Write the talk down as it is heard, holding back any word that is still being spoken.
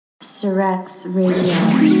Cerecs Radio.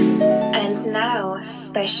 And now,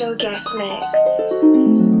 special guest mix.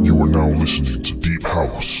 You are now listening to Deep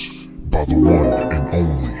House by the one and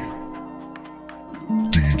only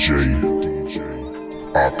DJ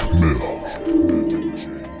Aakmael.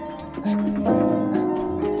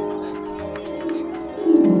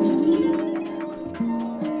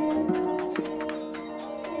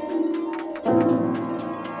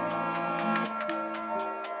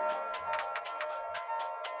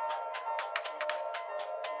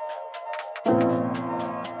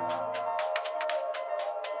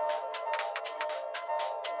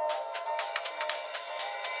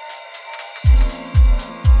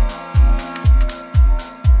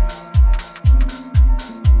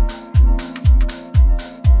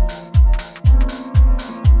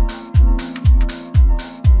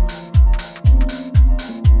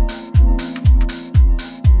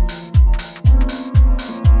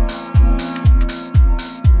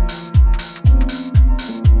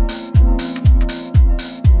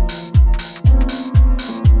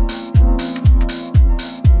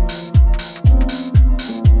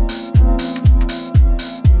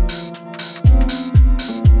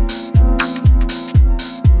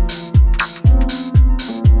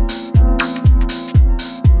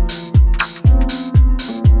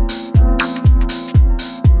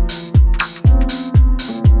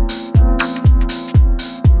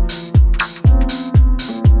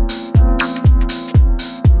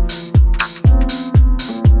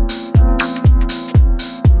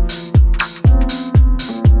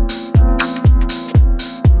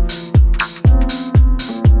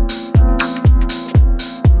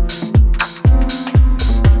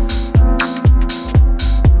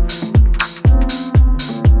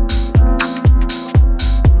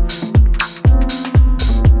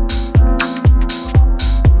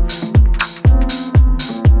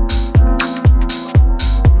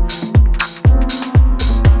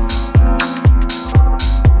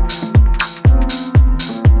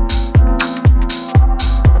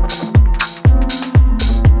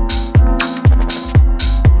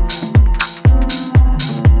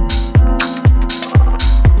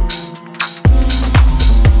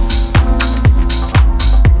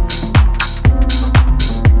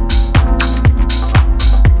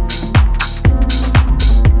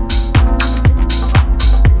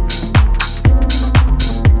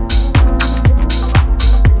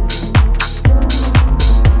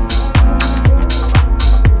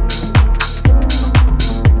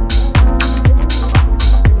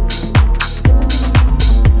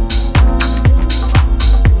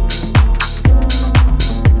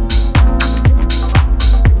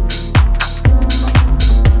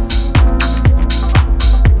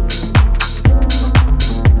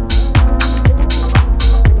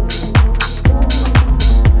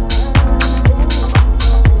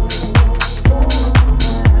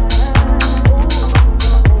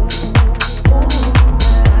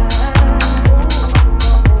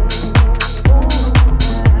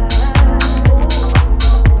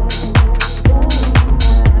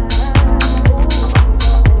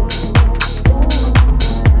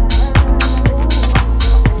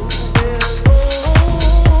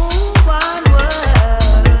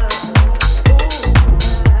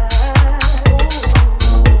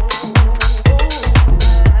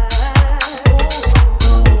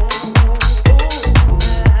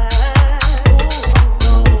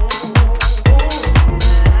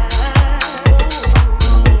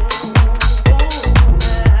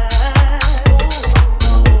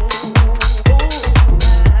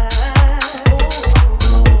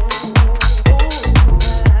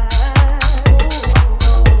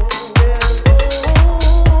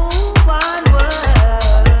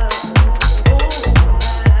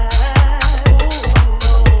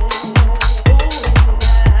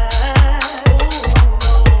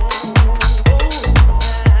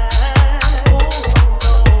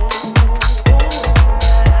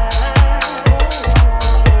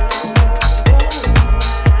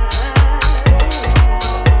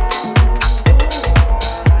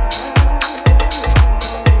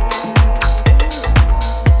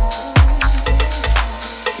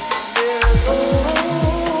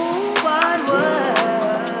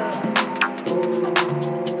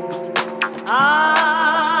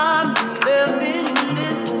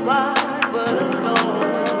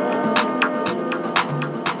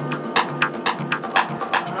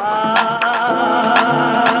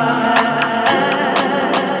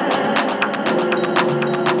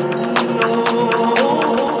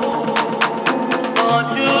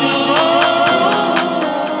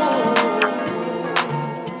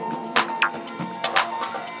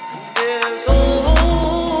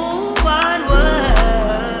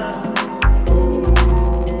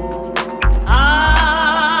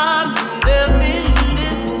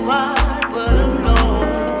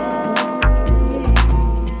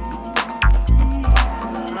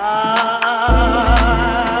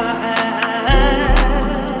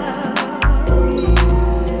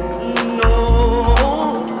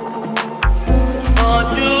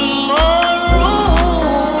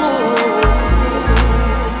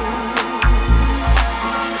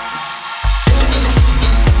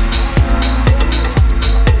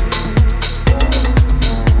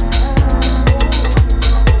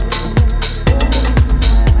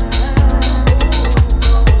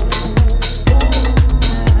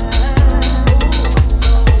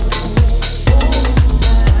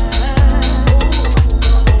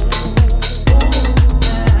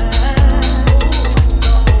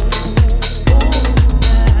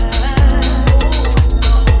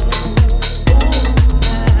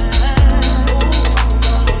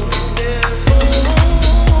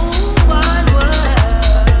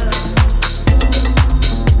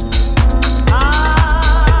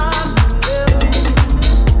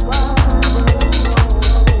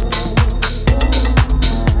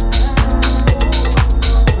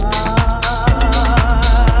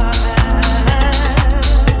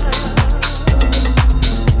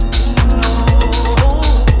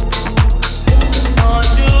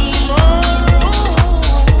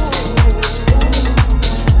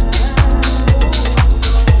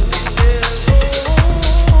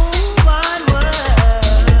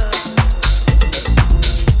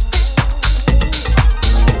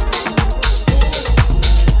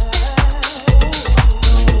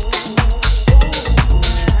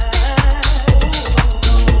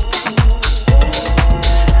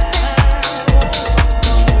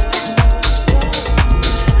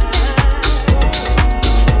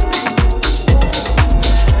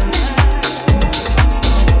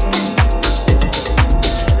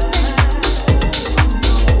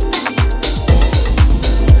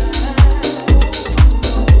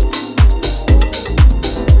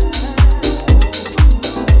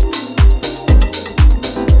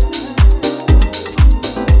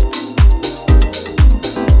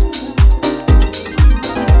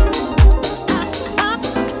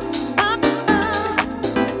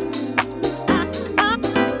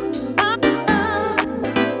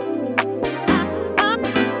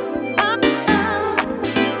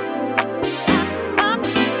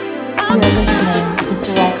 You're listening to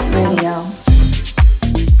Cerecs Radio.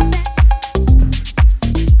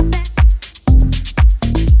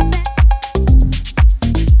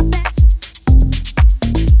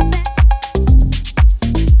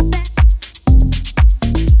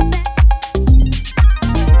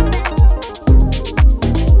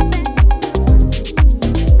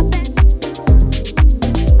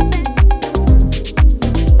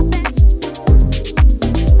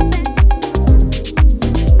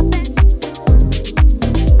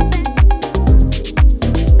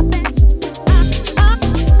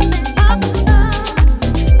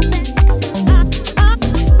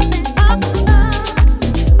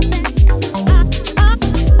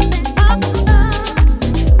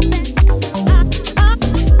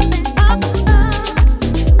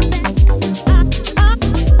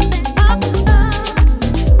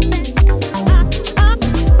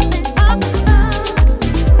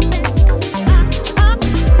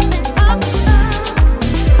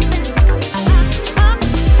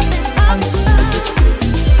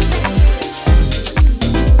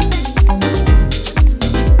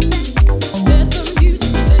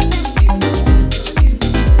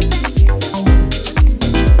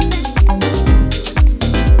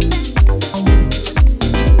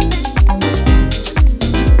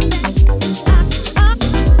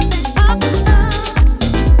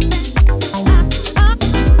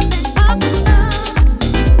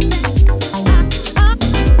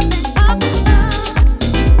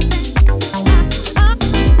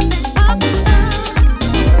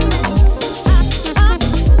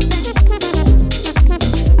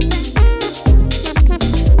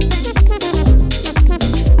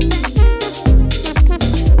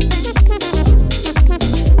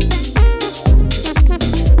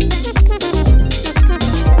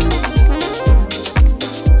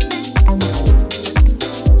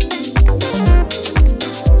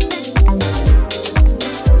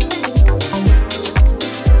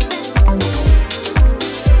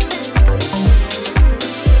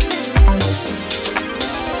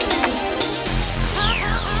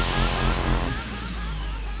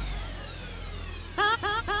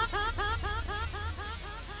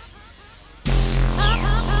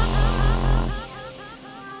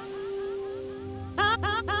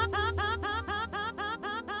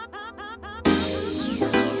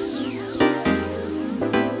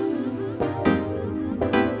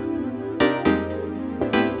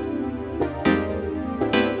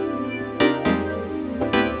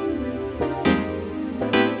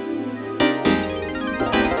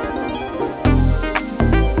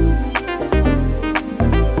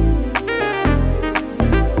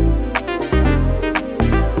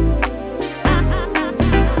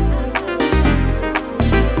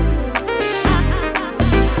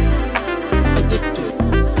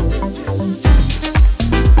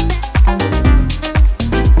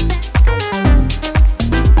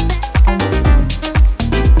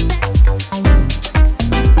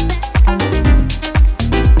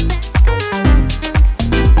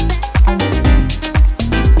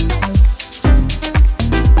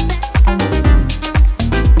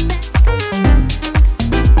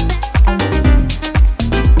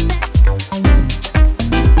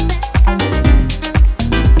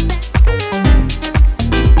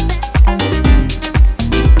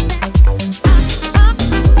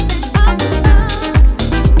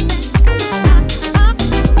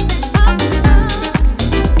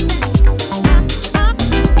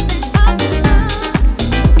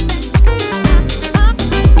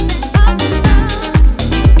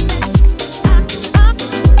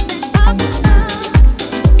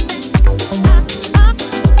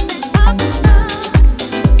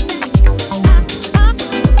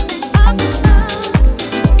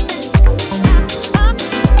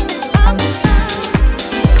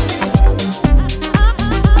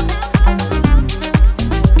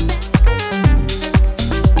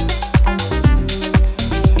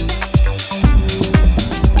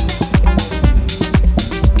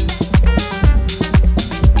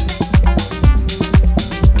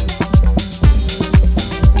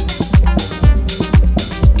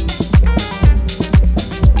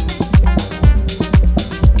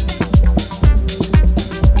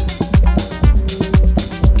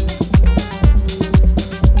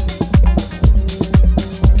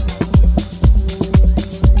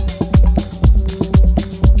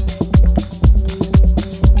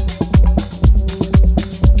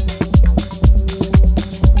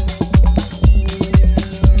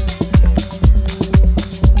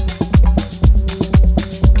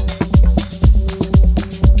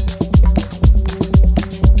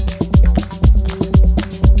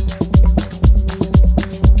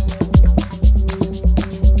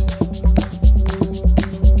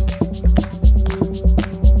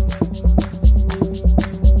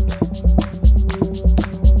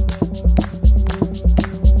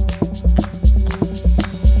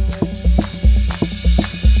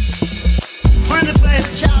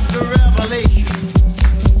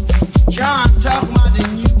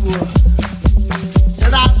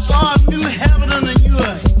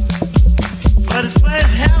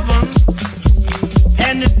 heaven,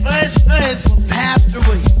 and the first earth will pass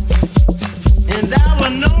away, and there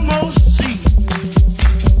will no more sea.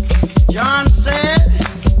 John said,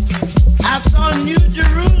 I saw New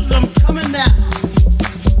Jerusalem coming down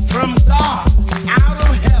from God out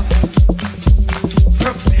of heaven,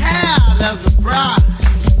 prepared as a bride,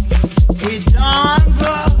 adorned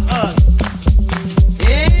for us.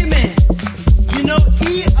 Amen. You know,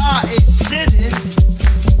 ye are a city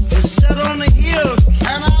that's set on a hill,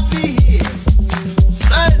 cannot be hid.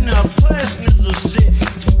 Certain a person is a city.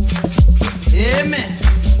 Amen.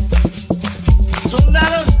 So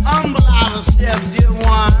let us humble ourselves, dear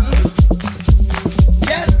ones.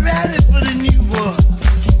 Get ready for the new world.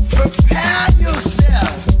 Prepare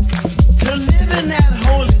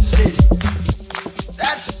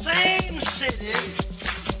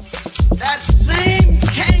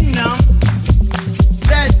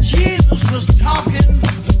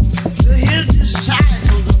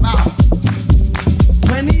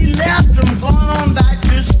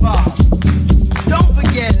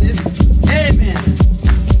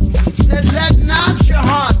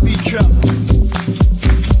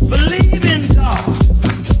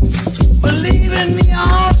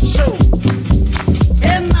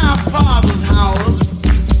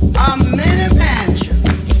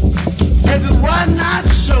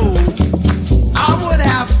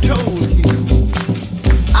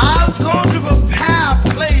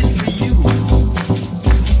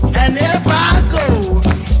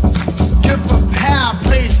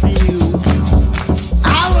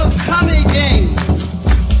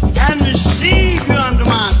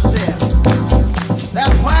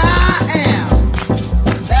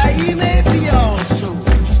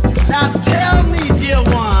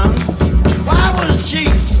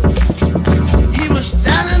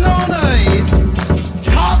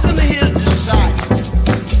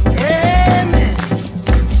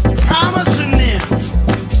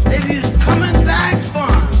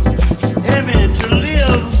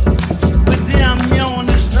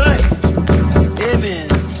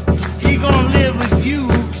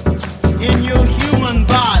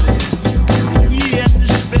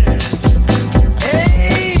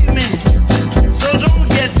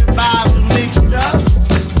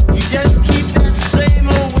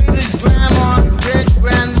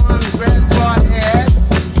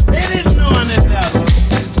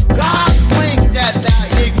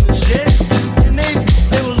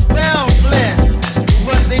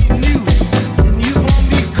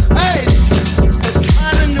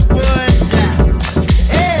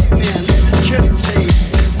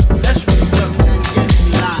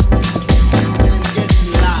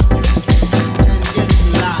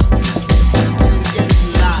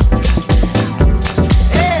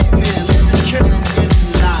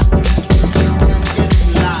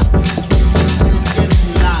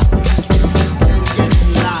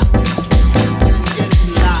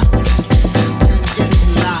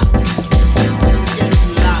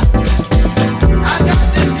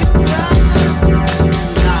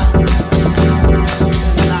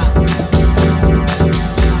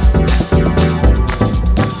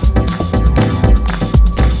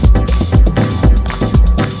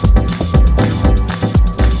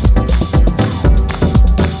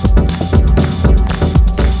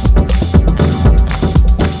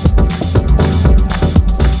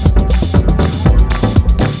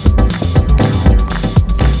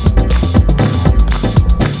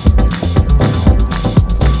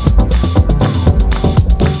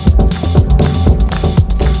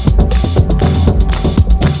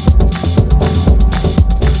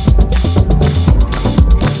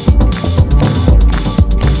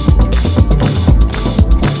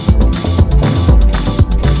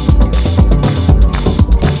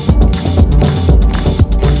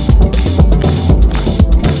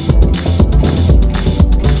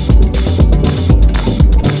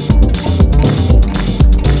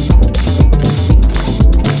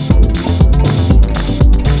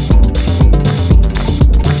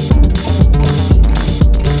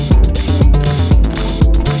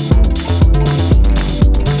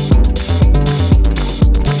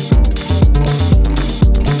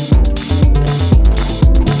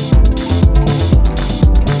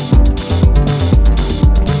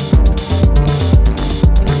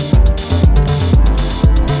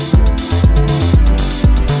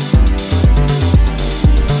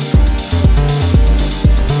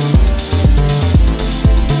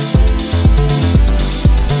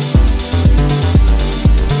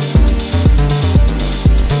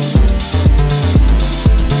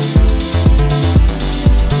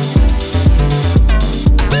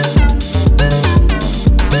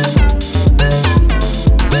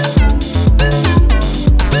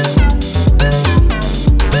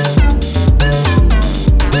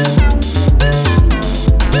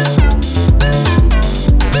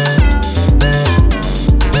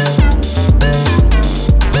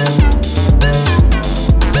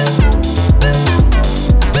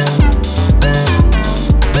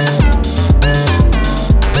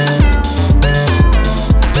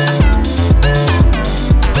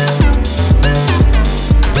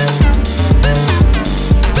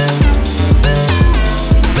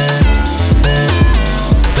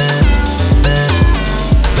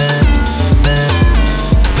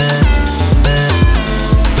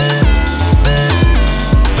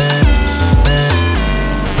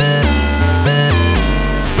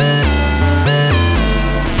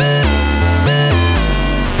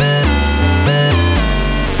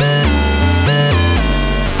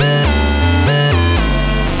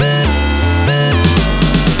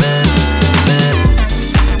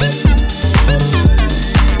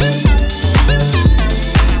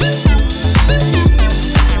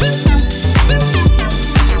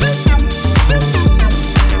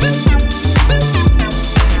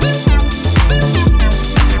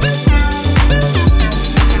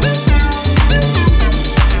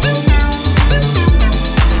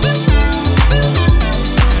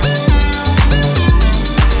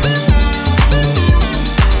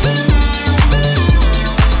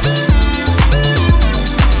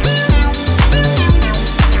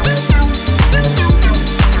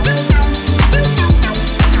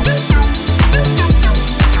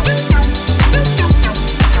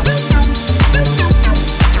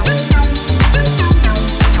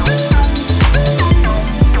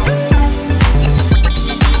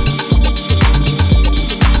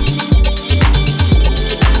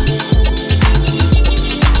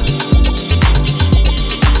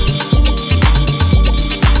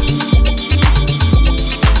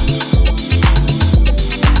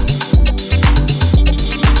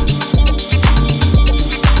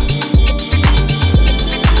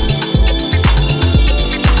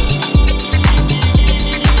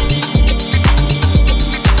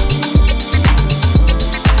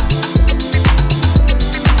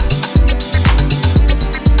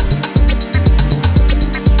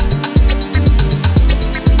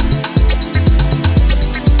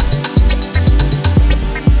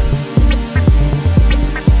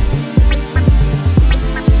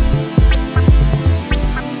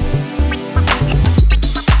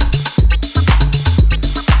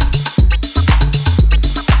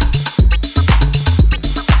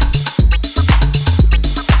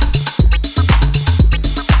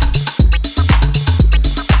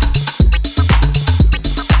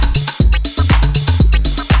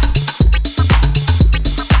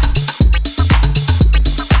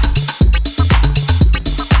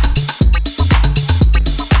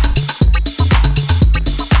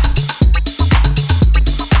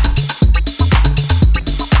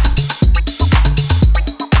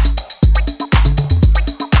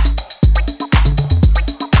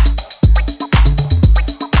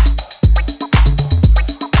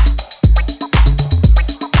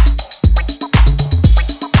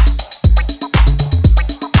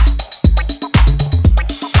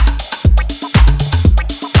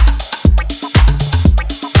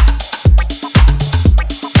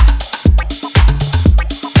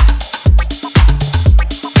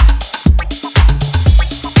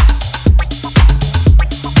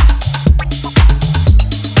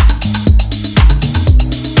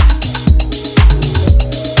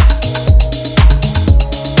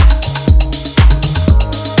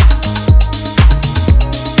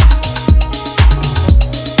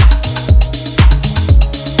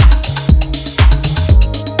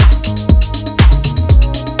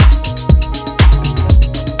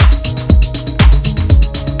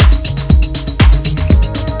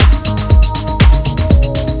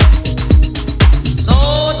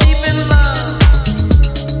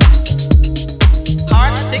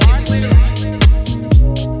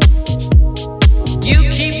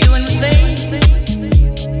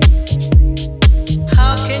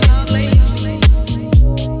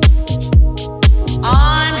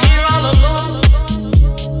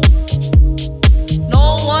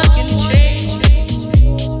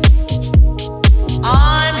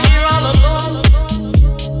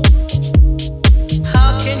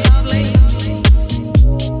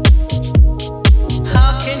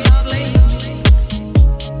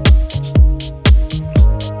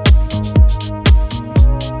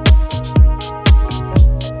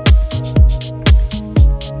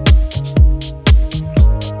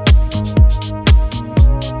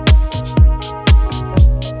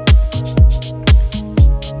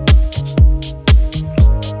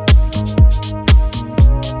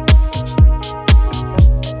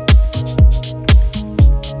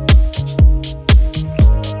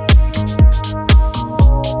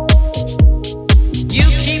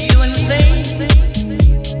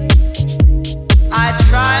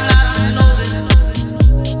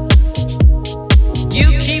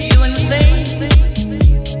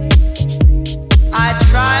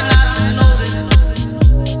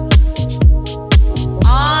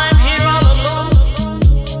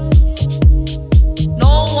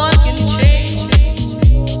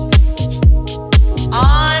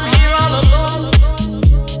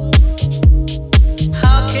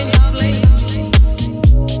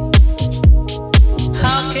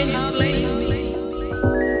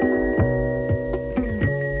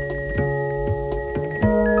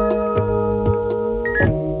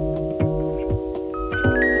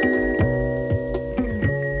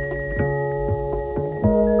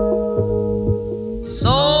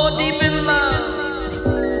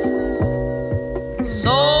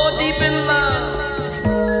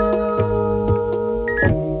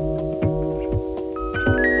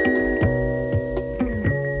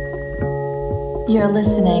You're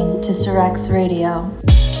listening to Cerecs Radio.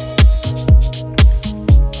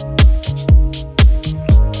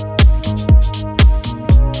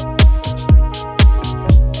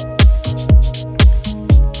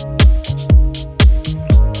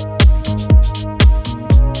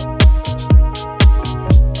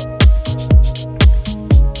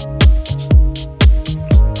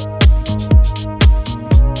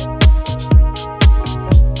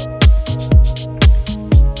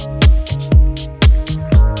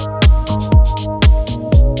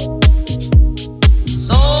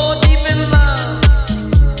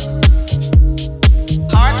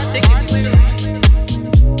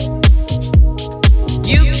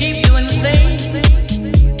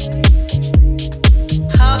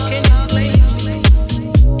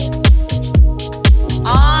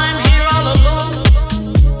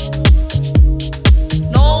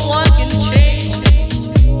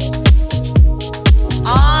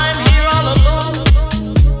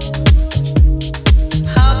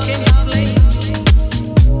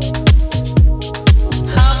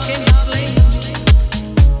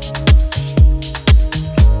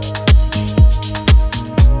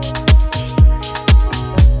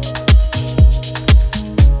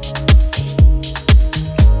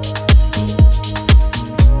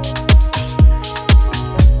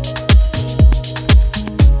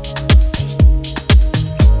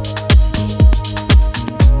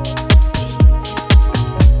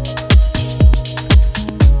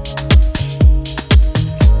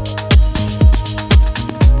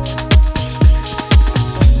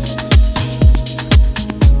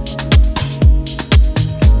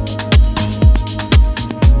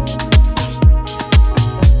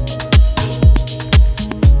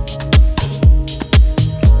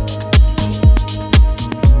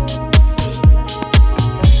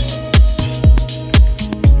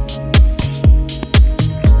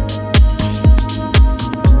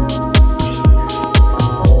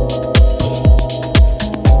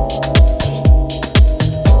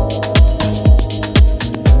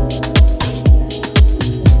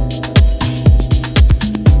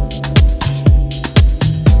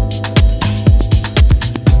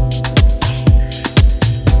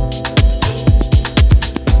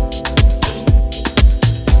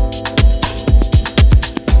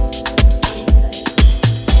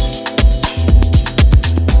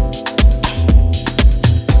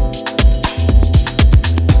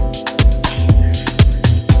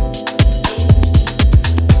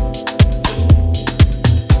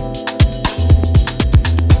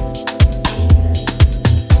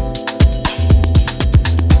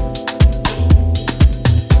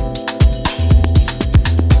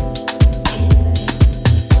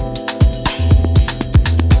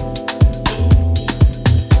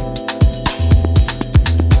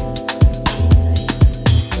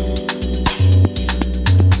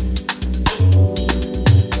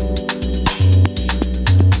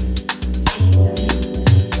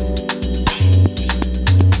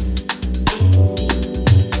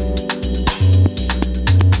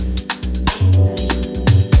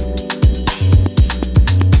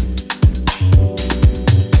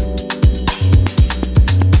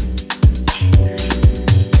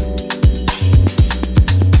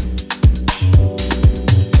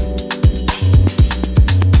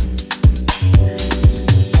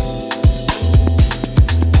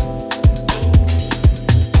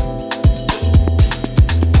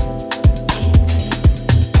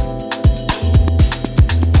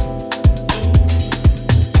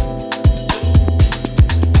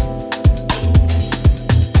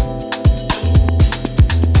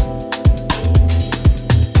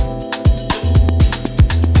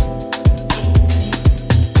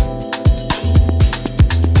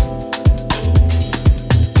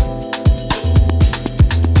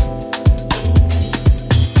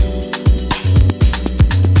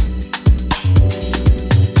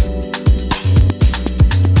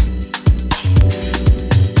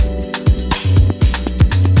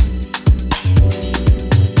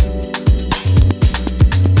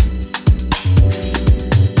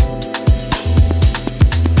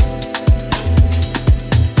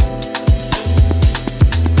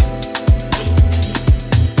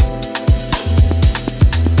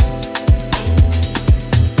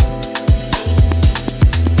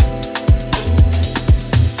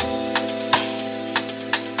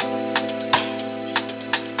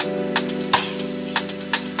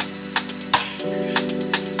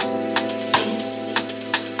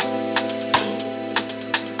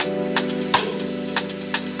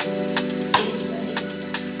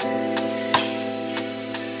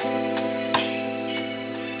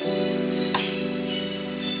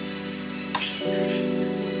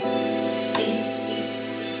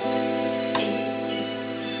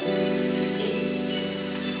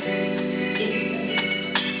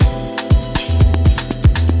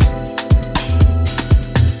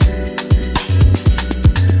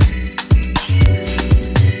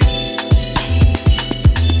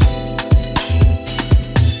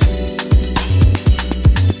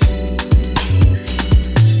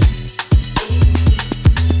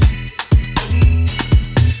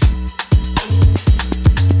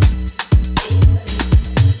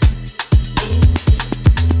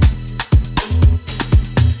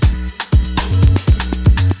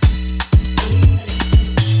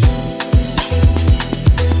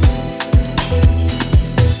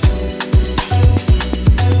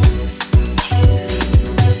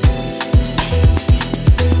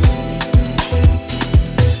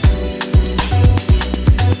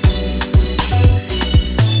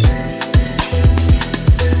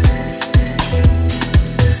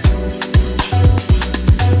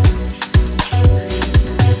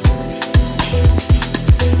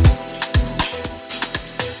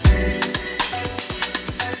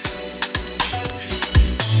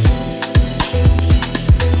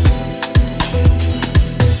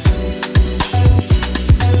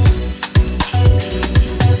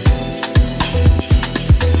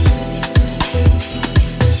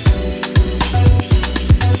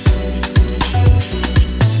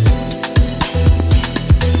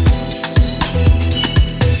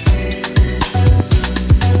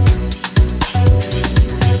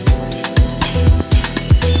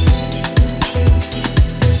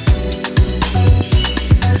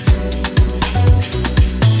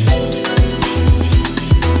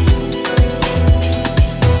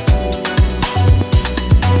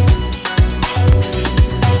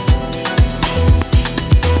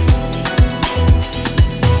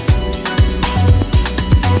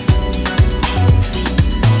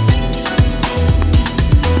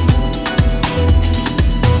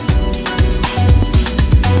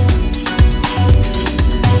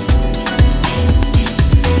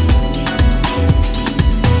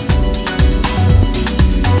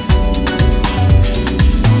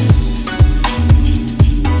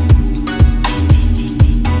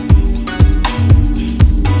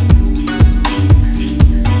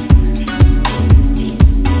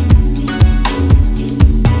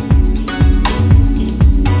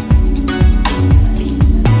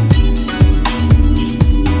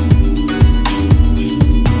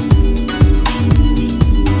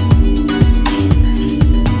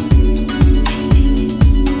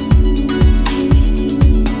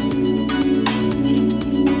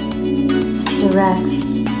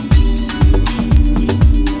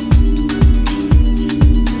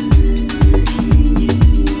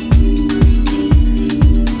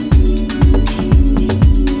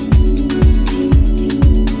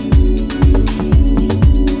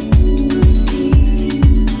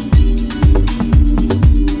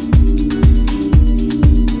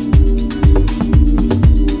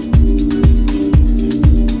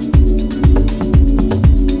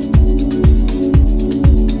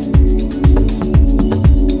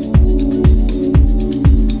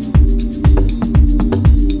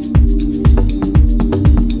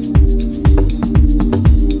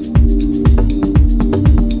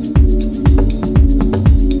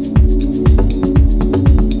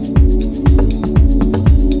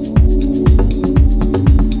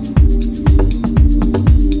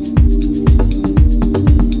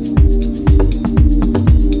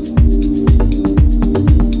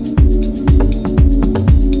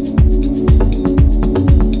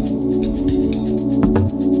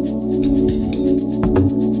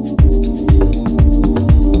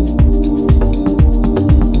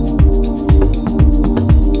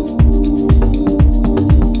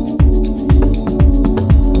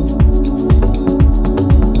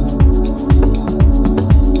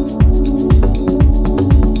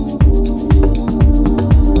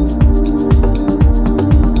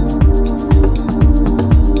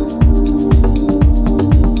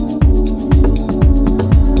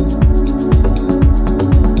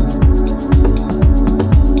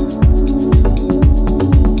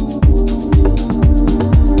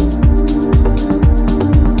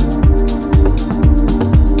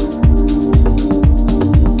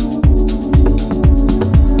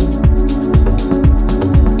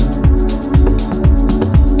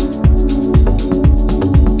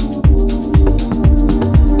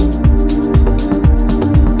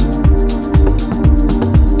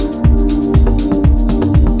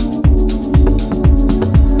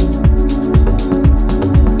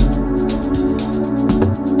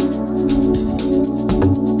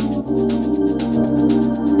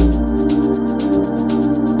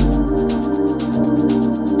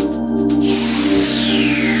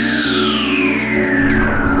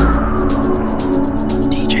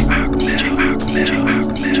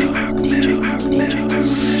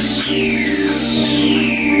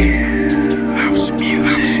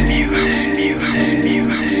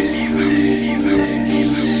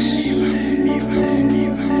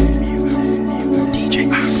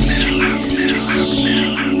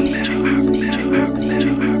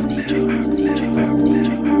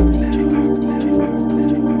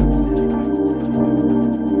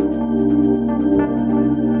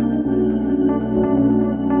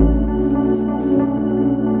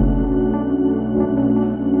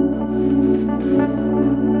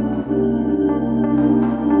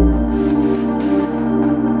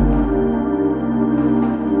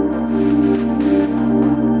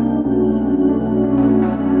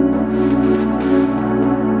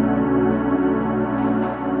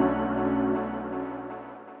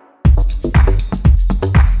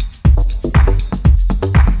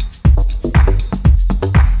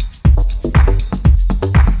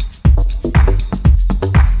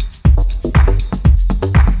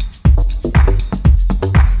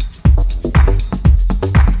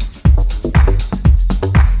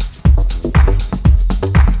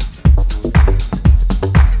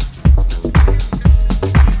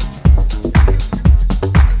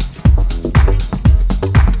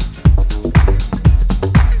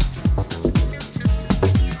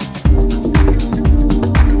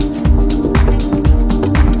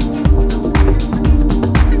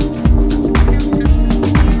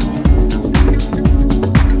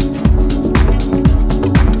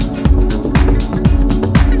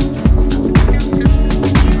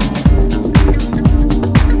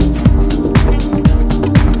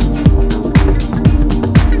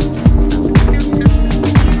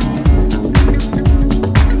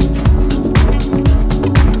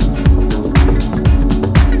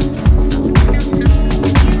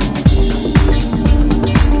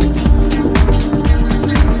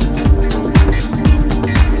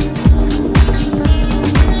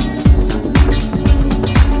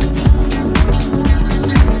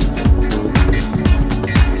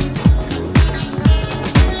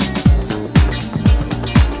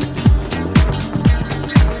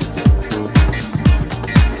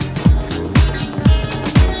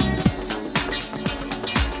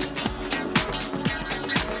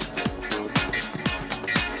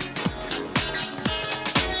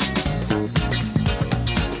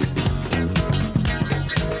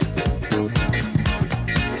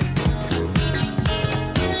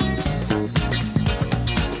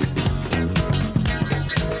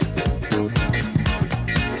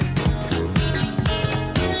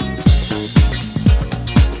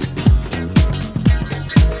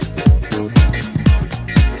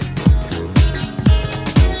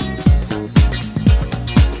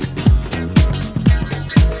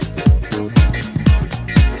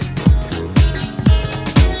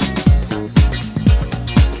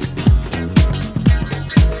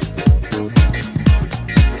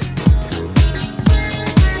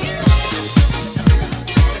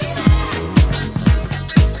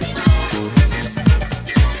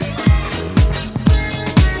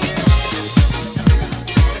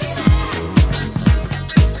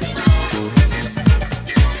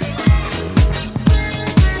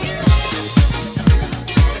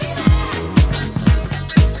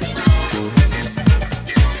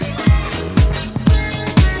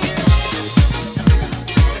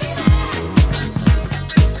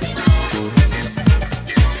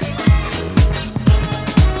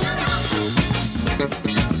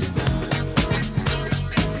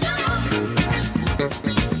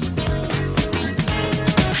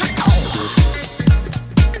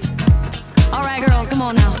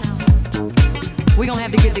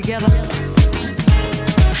 get together.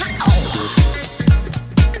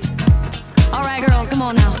 All right, girls, come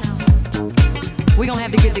on now. We gonna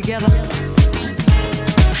have to get together.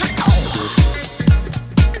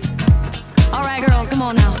 All right, girls, come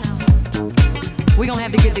on now. We gonna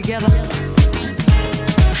have to get together.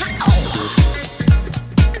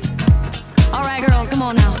 All right, girls, come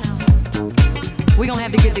on now. We gonna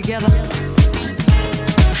have to get together.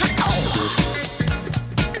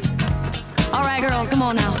 All right, girls, come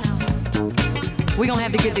on now. We gonna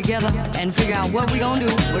have to get together and figure out what we gonna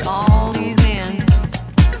do with all these men.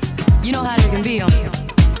 You know how they can be, don't you?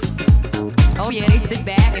 Oh yeah, they sit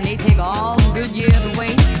back and they take all the good years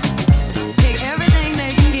away. Take everything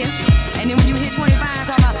they can get. And then when you hit 25,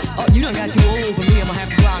 talk about, oh, you done got too old for me, I'm gonna have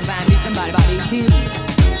to go out and find me somebody about 18.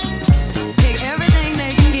 Take everything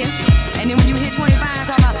they can get. And then when you hit 25,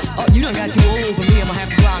 talk about, oh, you done got too old for me, I'm gonna have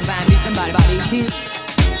to go out and find me somebody about 18.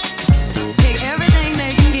 Take everything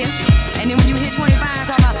they can get. And then when you hit 25,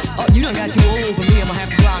 talk about, oh, you done got too old for me, I'm gonna have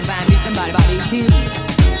to go out and find me somebody about 18.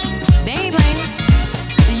 They ain't playing.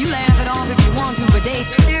 See, you laugh it off if you want to, but they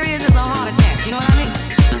serious as a heart attack, you know what I mean?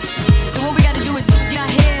 So what we gotta do is get our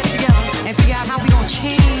heads together and figure out how we gonna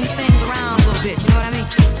change things around a little bit, you know what I mean?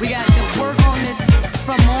 We got to work on this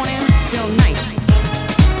from morning till night.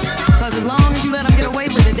 Cause as long as you let them get away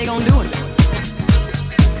with it, they gonna do it.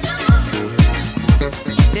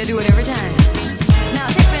 They'll do it every time. Now,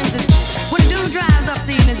 take for instance, when a dude drives up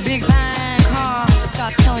seeing this big fine car,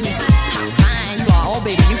 starts telling you how fine you are, oh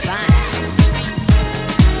baby, you fine.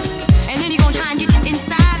 And then he gonna try and get you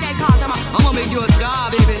inside that car, talking about, I'm gonna make you a star,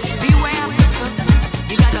 baby. Beware, sister,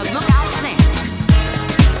 you gotta look out for that.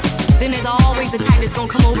 Then there's always the type that's gonna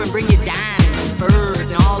come over and bring you diamonds and furs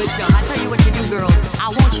and all this stuff. I tell you what to do, girls, I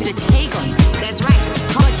want you to take them. That's right,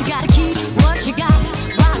 but you gotta keep what you got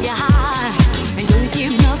while you're high. And don't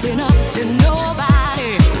give nothing up to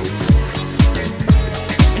nobody.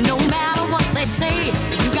 And no matter what they say,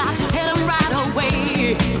 you got to tell them right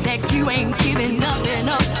away that you ain't giving nothing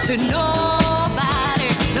up to nobody.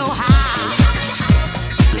 No how.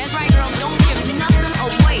 That's right, girls, don't give nothing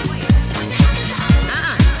away.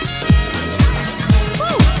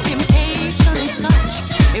 Woo. Temptation is such,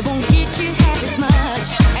 it won't get you half as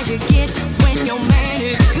much as you get when your man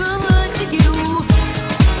is good to you.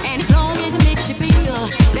 And as long as it makes you feel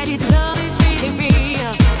that his love is really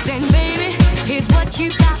real, then baby, here's what you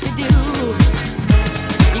got to do.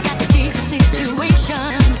 You got to take the situation,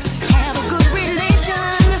 have a good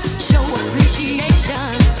relation, show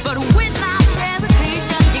appreciation, but without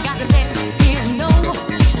hesitation, you got to let him know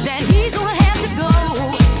that he's gonna have to go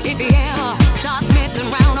if he ever starts messing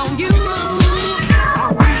around on you.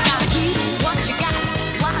 Gotta keep what you got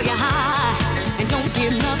while you're high, and don't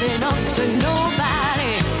give nothing up to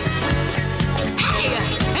nobody. Hey,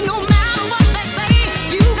 and no matter what they say,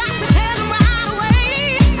 you got to tell them right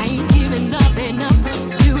away. I ain't giving nothing up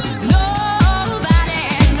to nobody.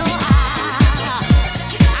 No, I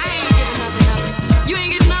ain't giving nothing up. You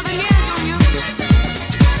ain't getting nothing yet, do you?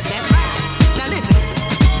 That's right. Now listen.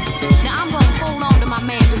 Now I'm gonna hold on to my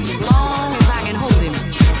man just as long as I can hold him.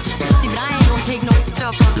 See, but I ain't gonna take no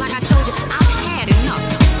stuff, cause like I told you, I've had enough.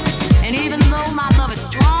 And even though my love is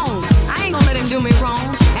strong, I ain't gonna let him do me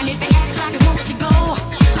wrong. And if he acts like he wants to go,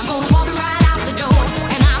 I'm gonna walk him right out the door.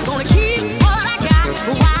 And I'm gonna keep what I got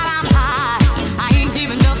while I'm high. I ain't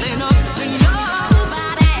giving nothing up to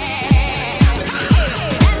nobody.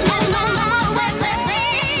 And no matter what they say,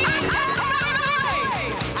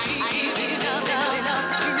 I ain't giving nothing up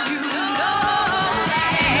to nobody.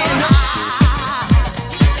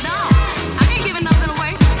 No, I ain't giving nothing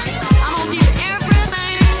away. I'm gonna give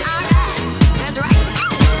everything I got. That's right.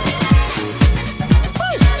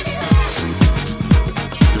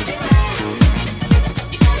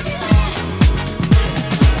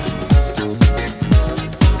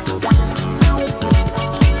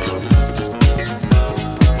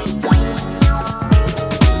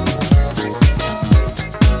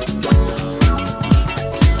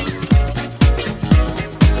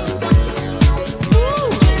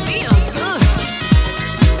 Ooh, feels good.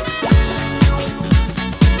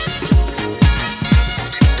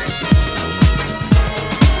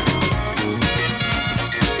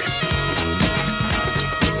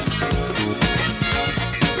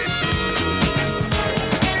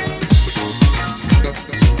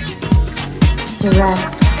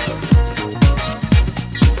 Cerecs.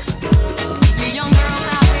 You young girls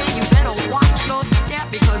out there, you better watch your step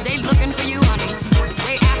because they looking for you, honey.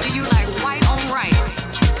 They after you like white on rice.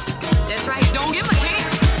 That's right, don't give them a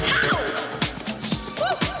chance. How?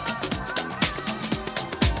 Woo.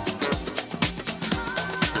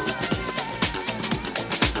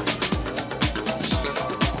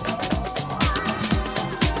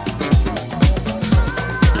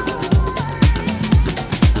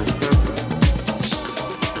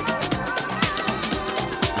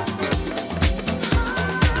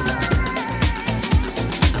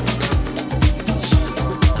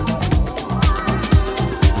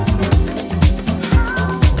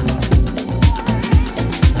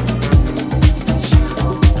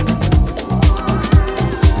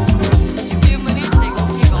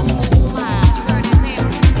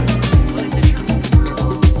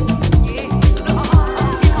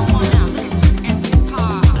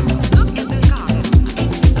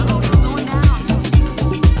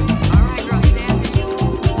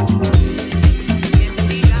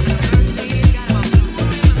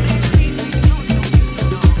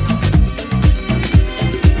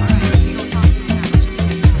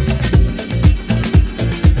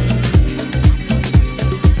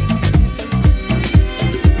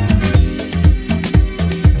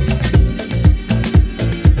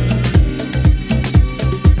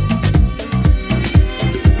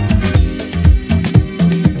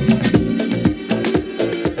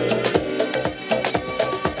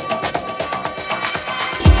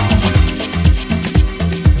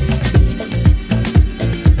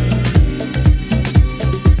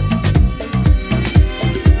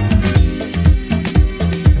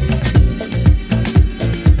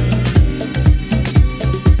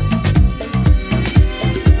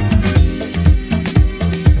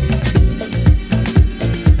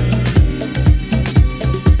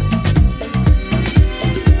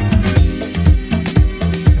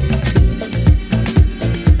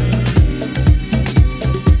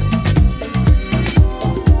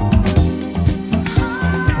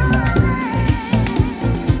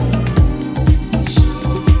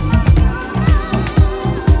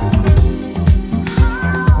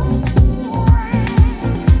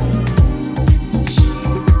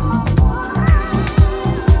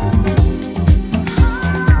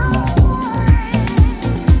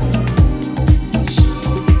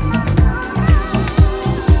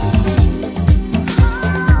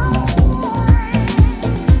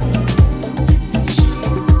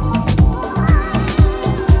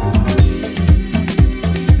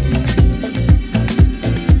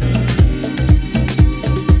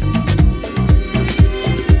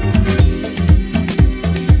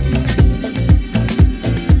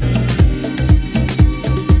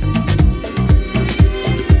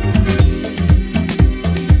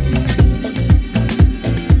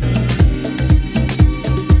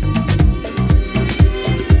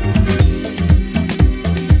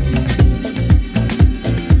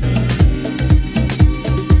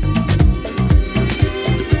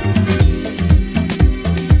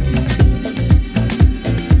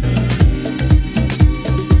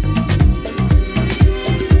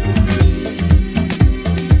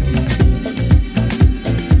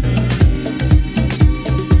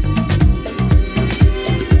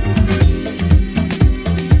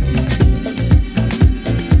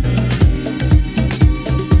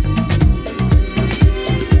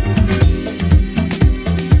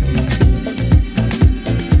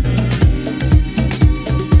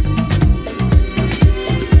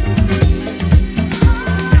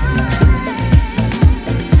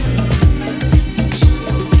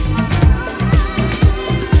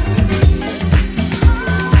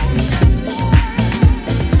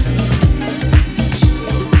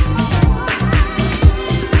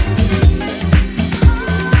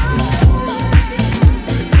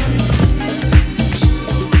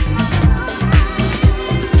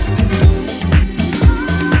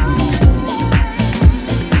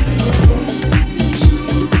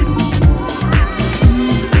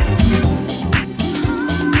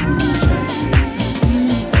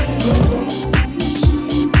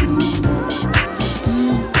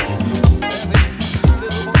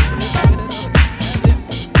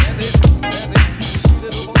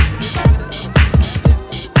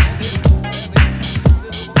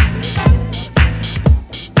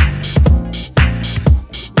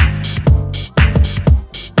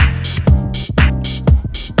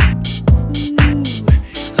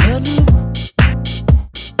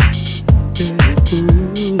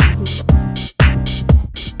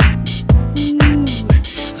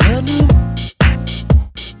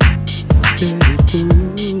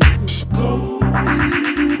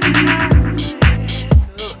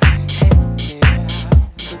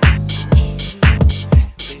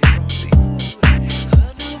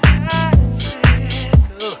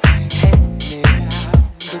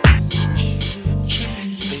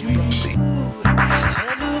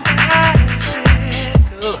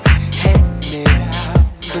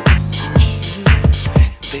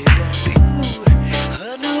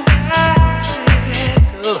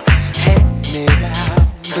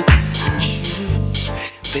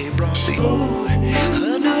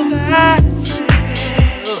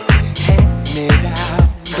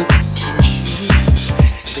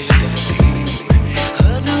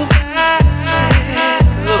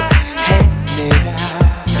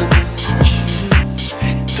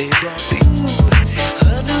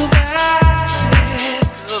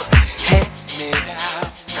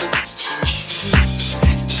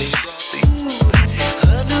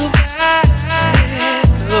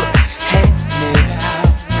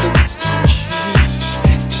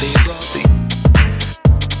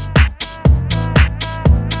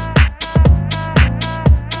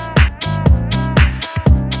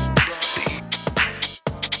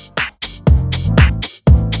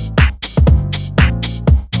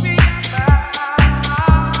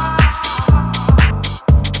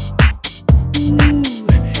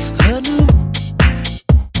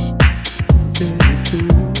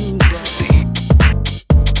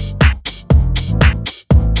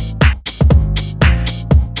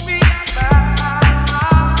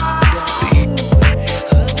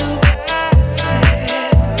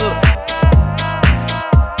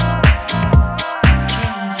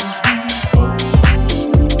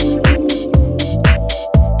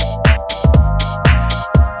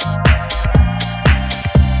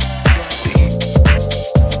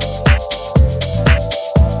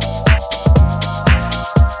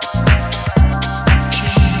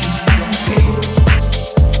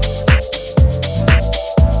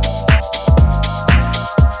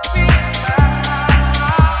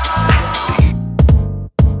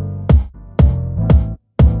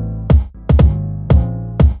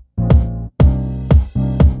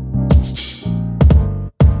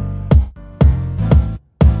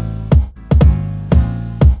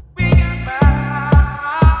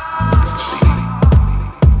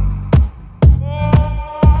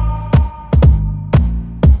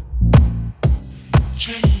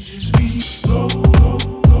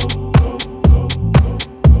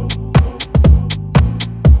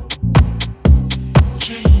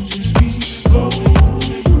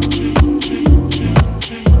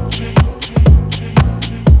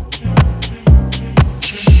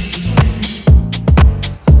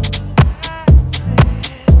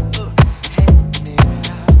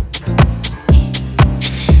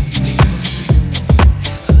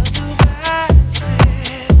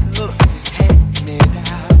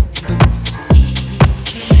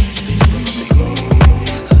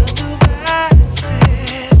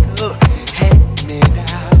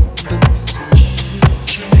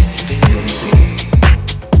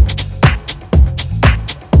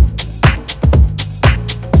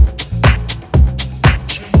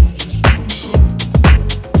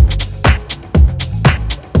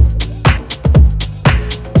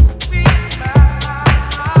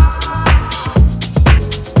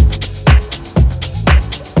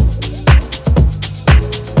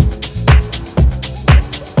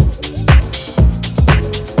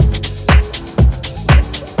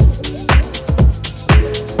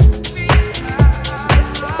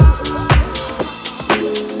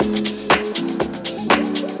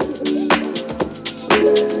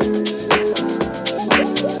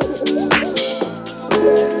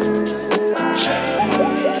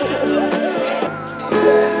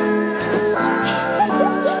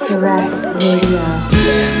 Cerecs Radio.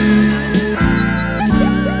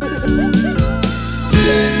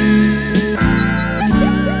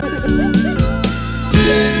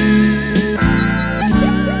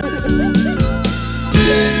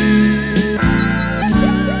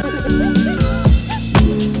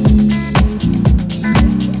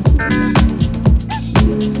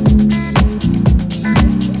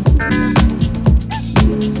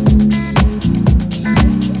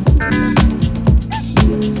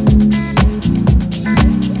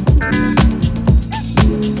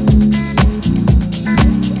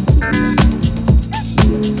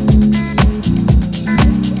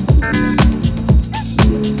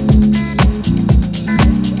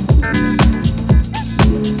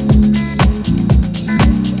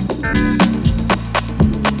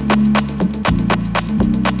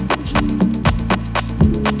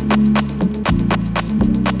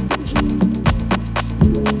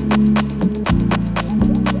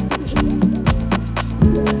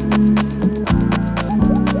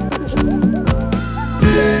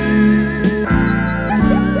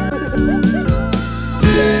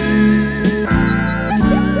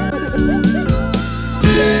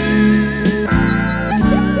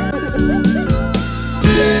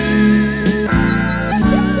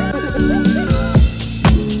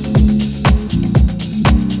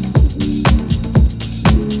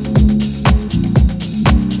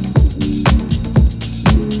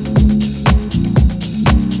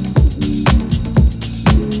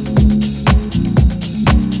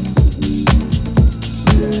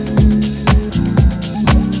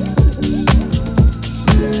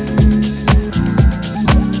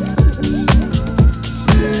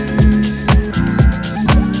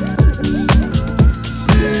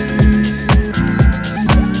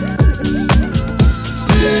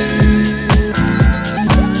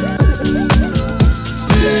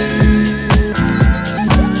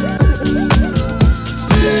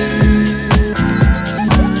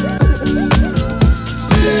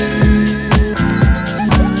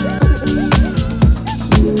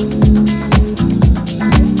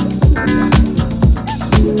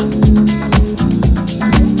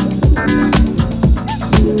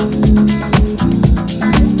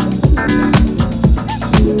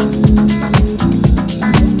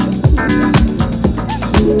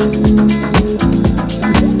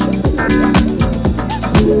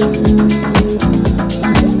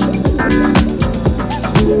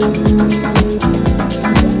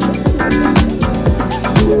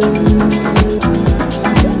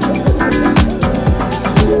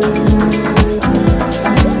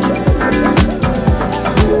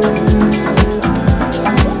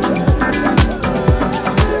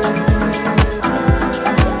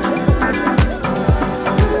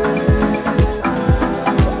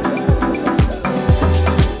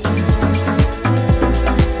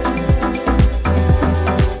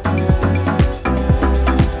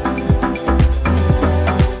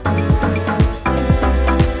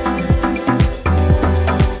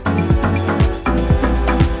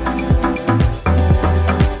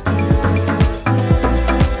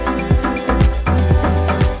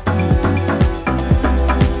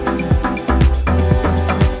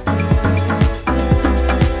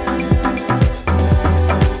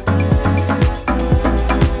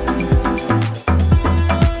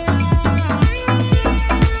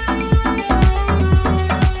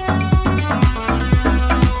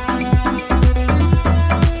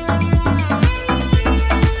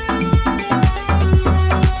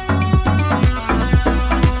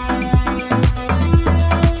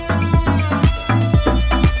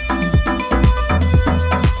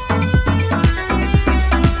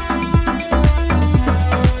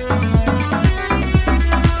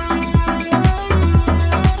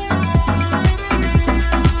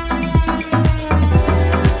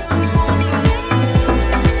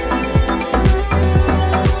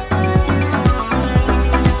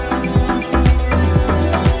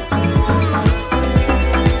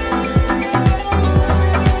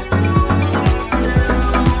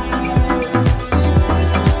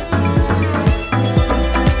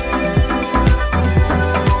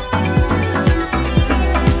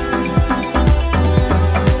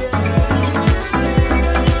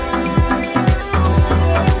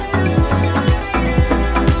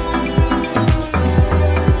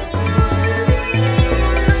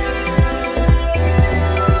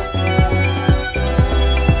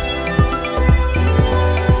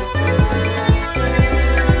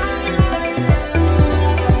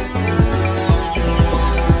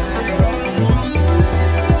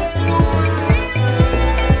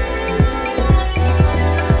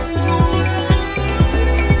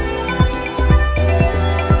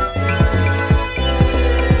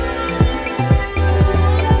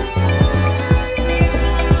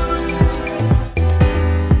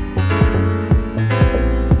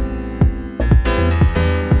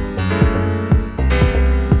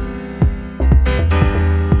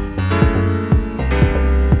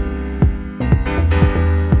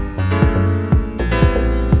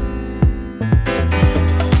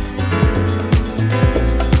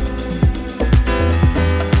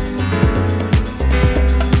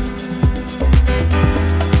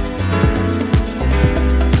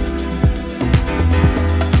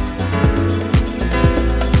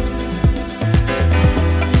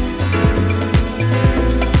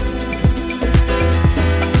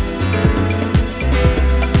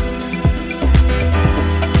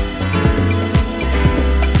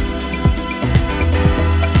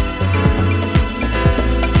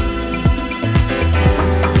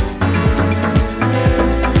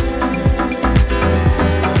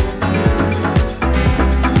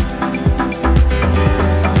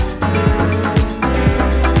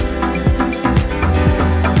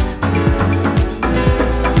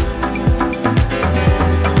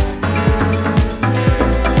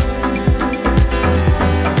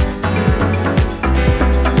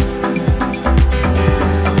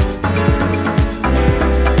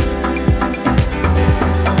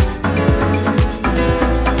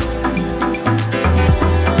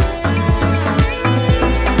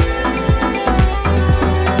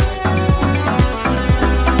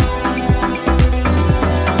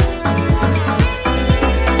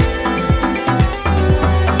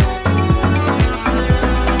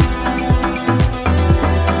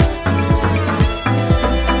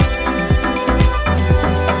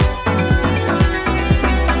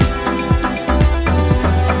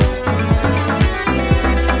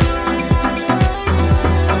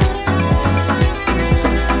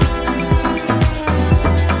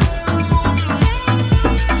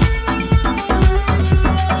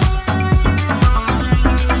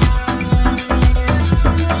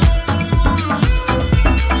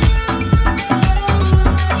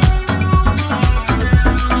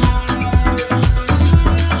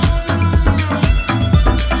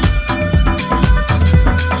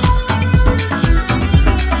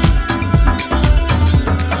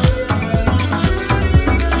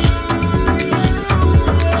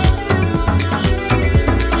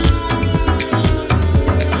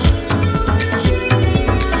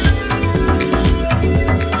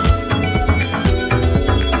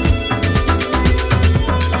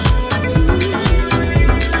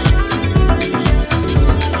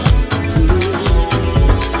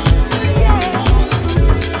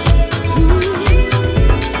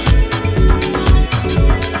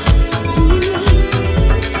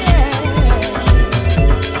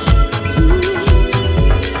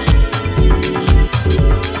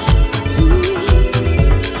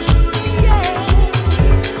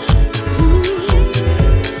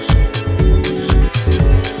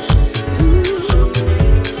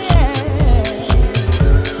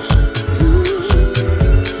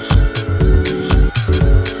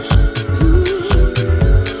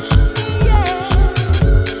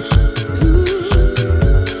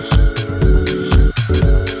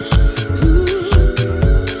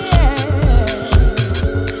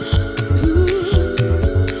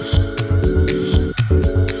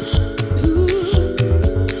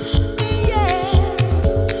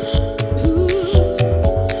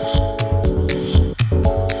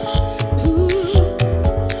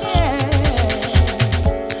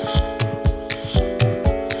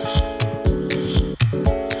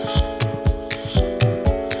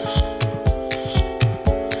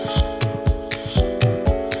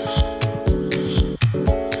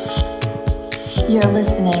 You're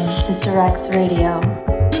listening to Cerecs Radio.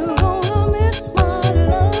 Miss my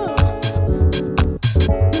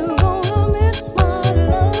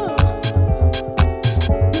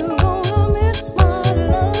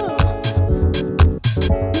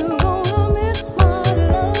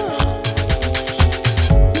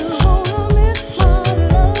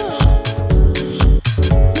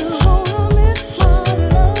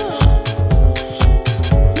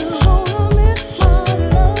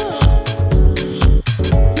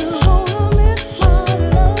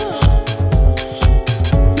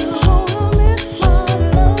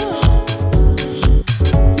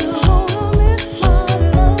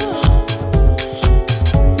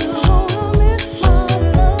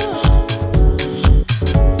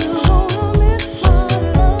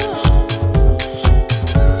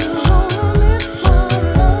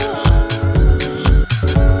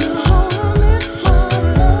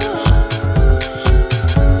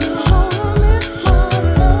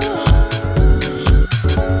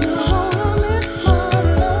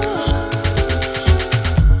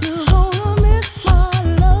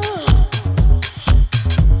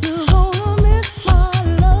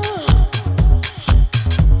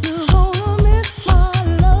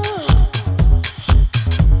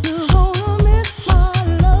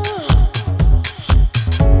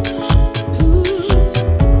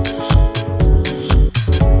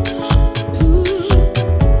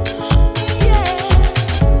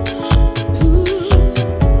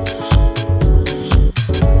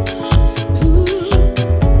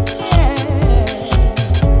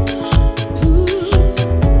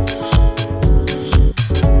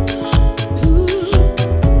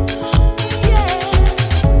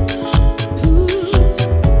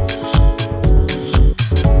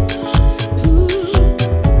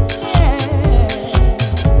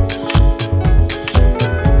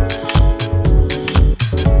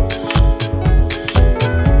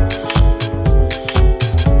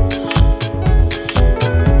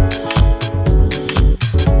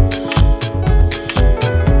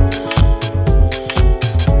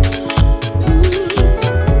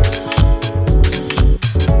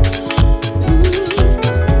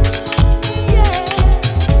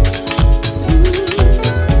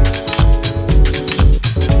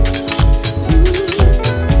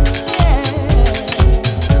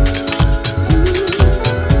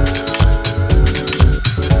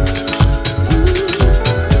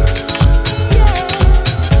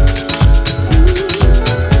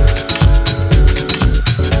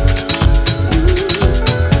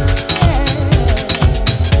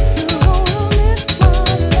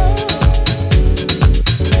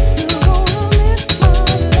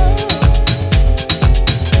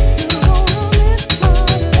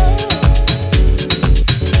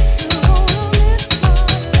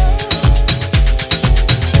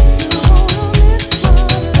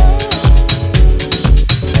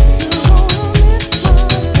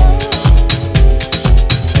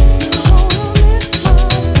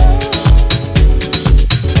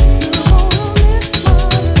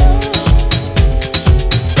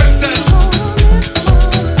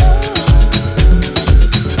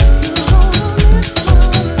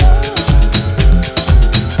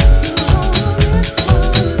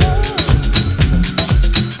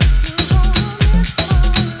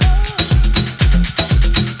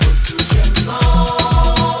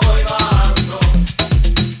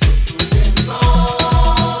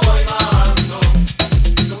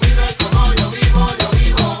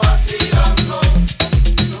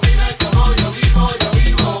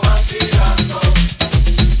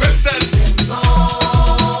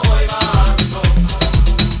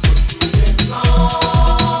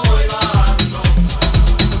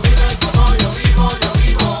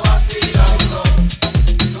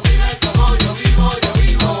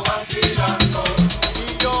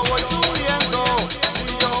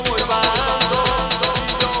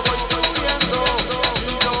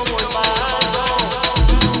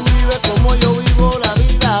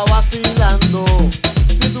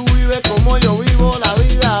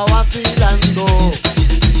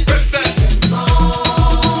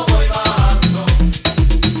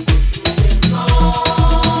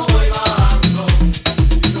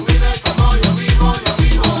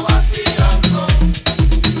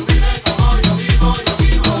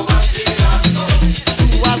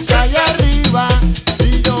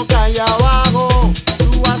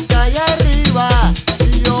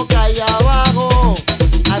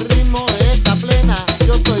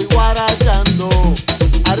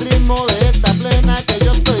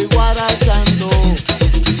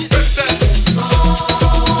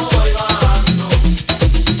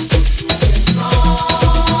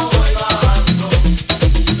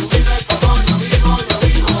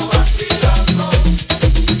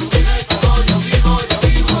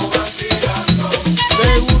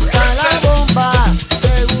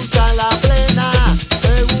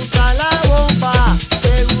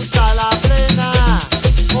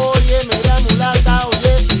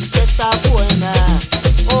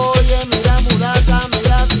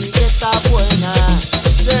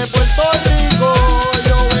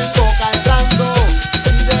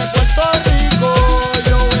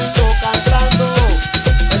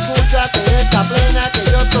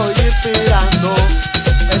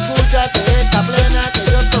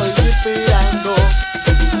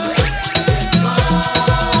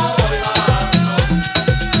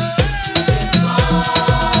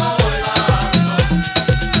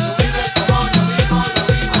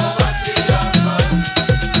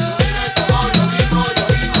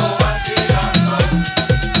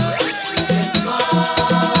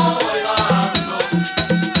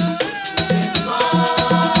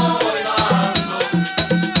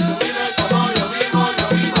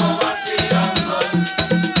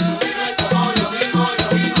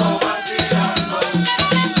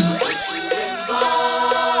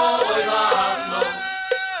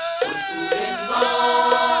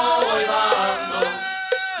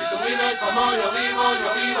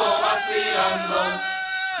yo vivo vacilando.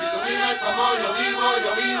 Si tú vives como yo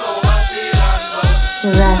vivo vacilando.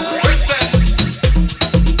 Cerecs.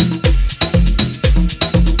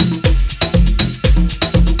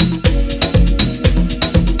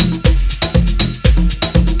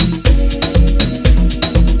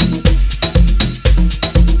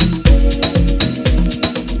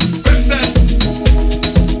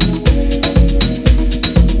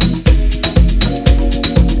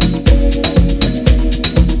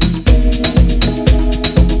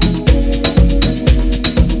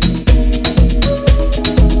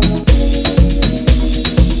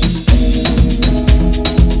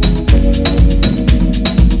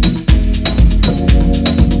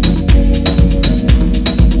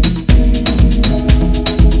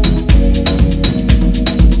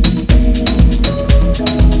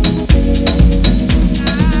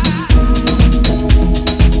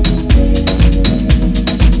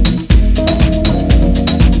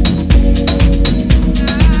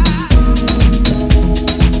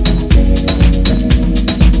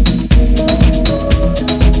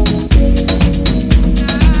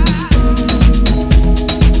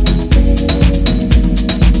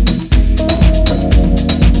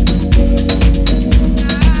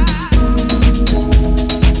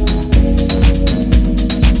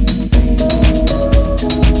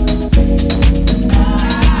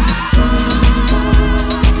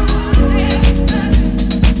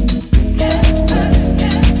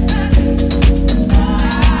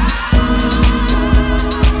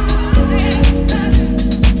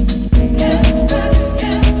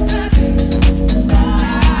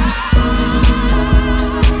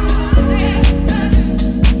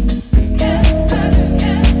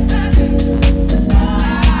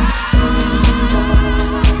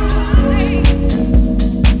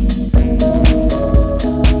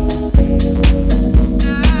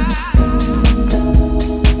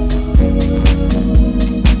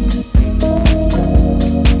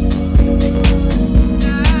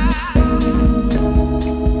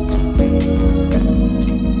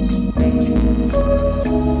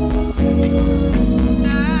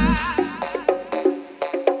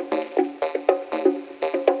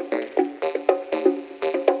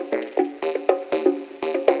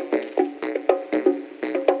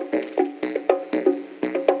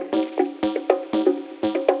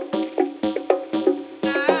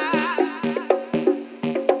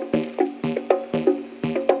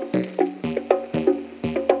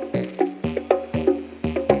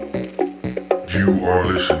 You are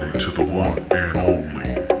listening to the one and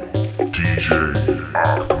only DJ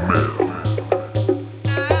Aakmael.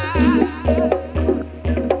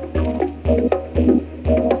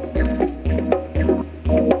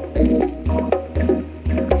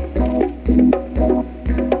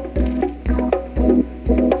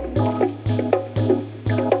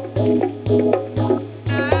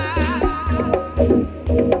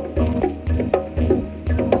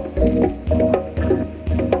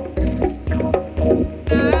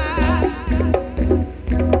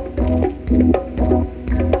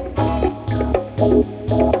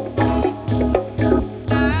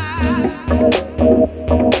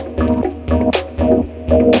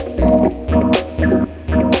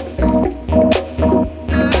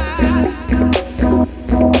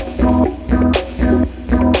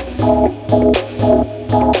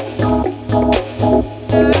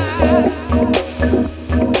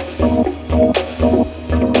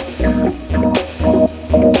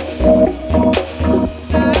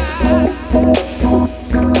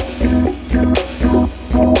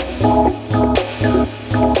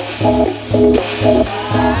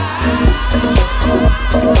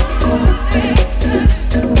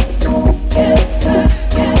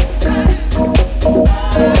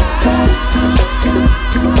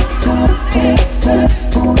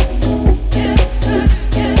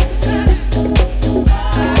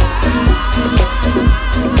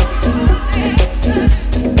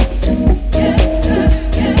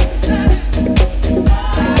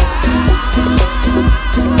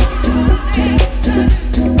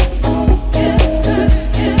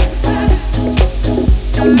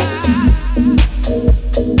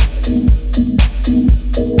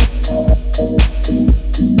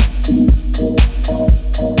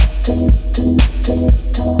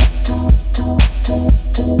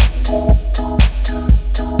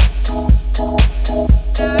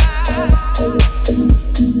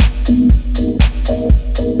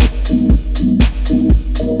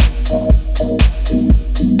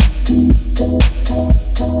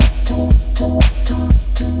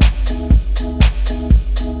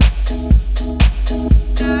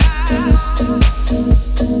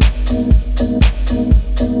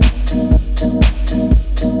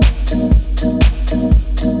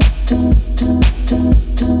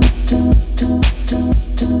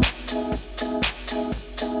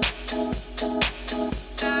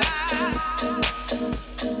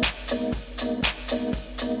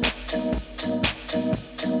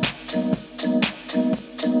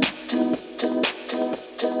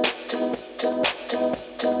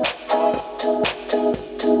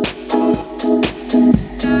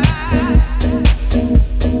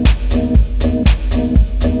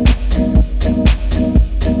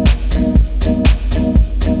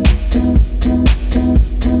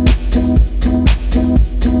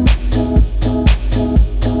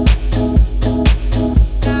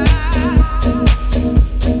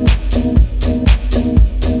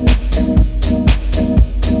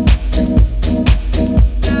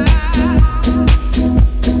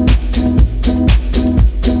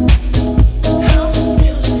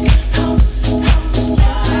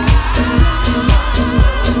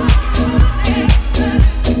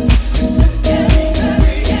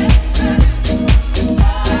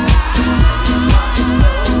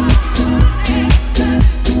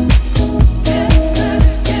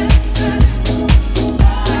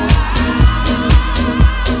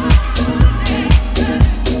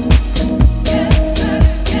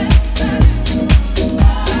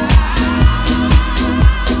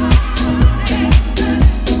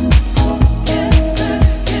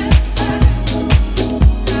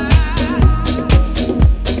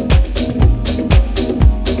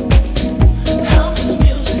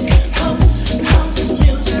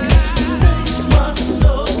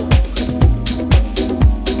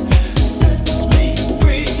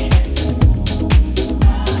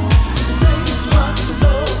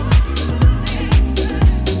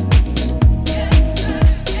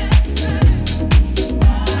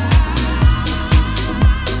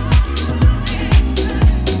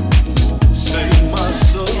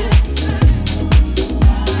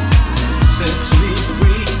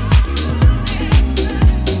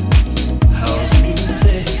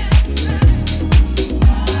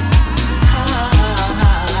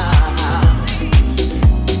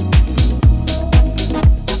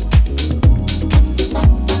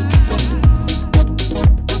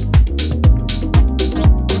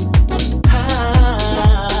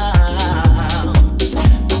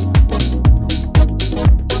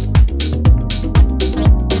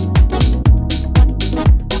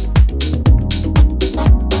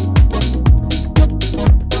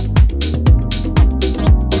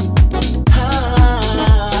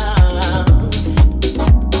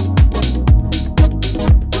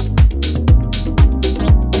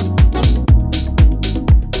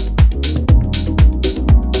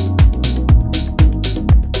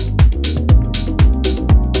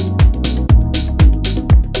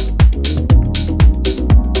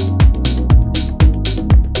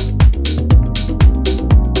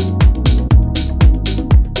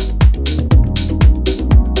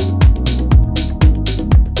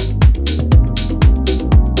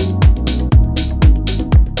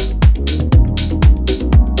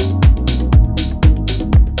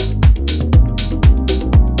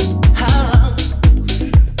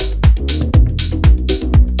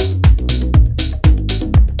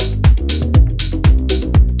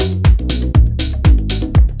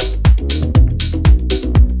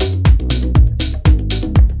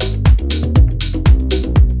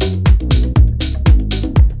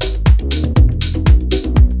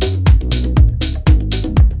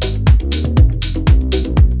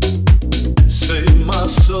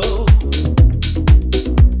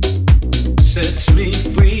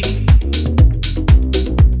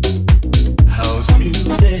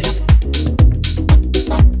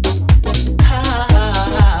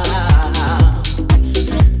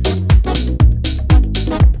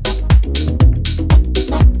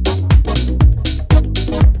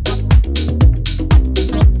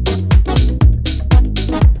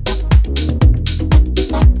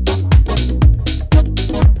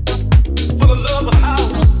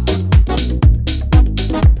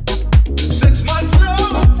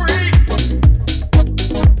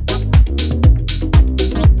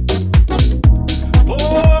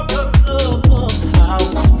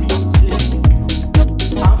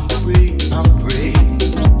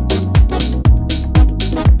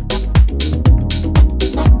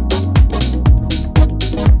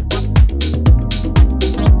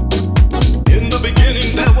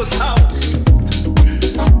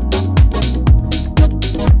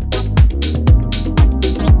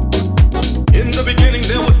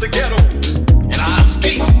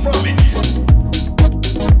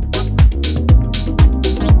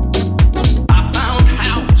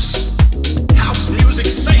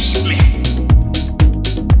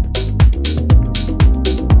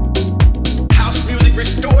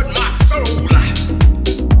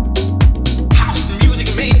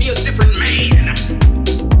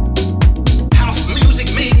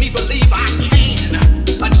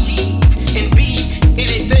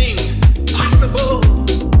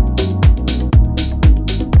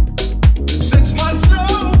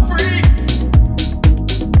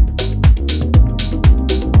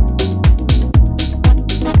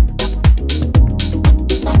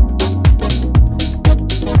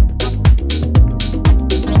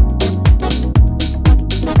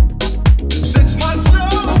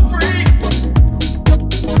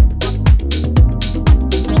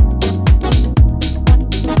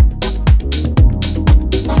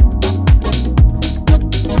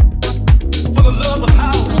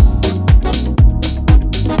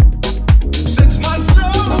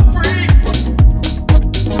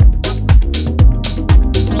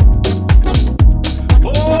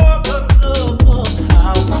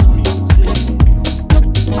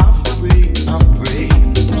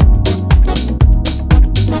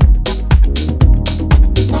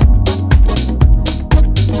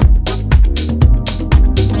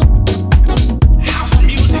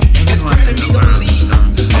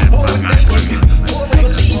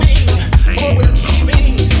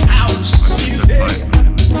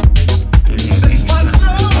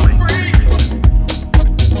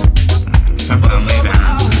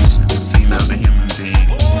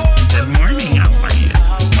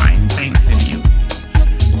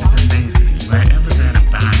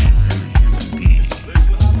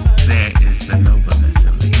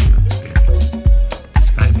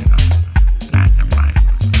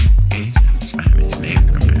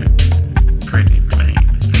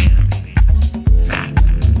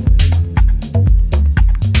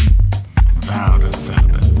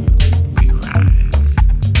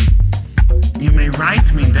 You may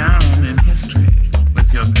write me down in history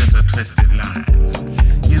with your bitter, twisted lies.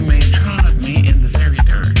 You may trod me in the very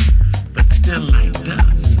dirt, but still like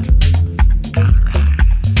dust, I'll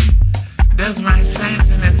rise. Does my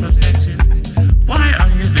sassiness upset you? Why are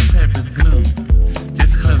you beset with gloom?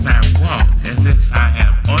 Just 'cause I walk as if I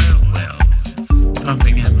have oil wells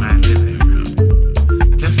pumping in my living room.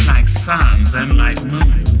 Just like suns and like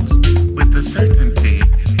moons, with the certainty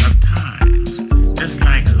of times. Just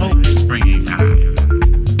like hope springing high,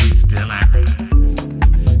 still I rise.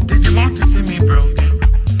 Did you want to see me broken?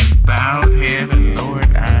 Bowed head and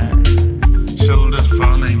lowered eyes, shoulders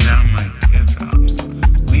falling down like teardrops,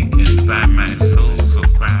 weakened by my soulful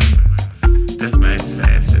cries. Does my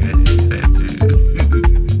sassiness upset you?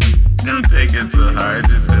 Don't take it so hard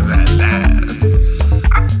just 'cause I laugh.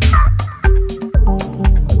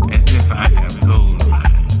 As if I have gold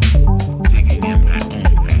mines digging in my own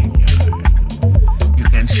backyard. You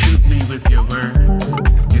can shoot me with your words.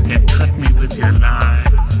 You can cut me with your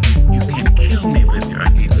lies. You can kill me with your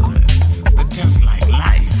hatefulness. But just like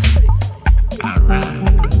life, I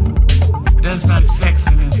rise. Does my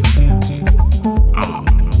sexiness offend you? Oh,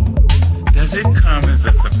 does it come as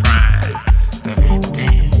a surprise that I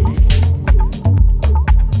dance?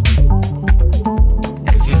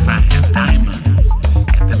 As if I have diamonds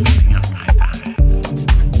at the meeting of my thighs.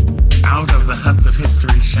 Out of the huts of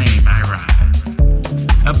history's shame I rise.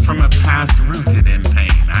 Up from a past rooted in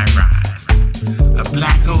pain I rise. A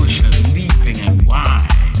black ocean leaping and wide,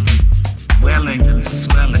 welling and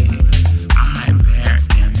swelling, I bear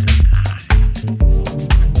in the tides.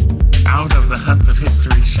 Out of the huts of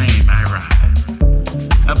history's shame I rise.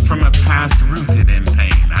 Up from a past rooted in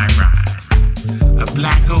pain I rise. A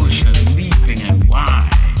black ocean leaping and wide,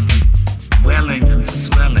 welling and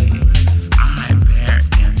swelling, I bear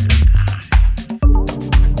in the tides.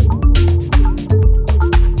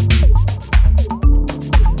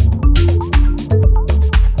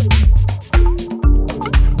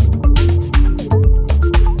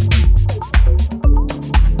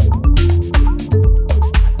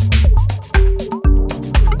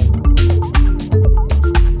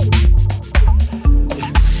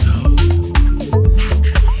 And so,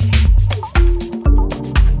 naturally,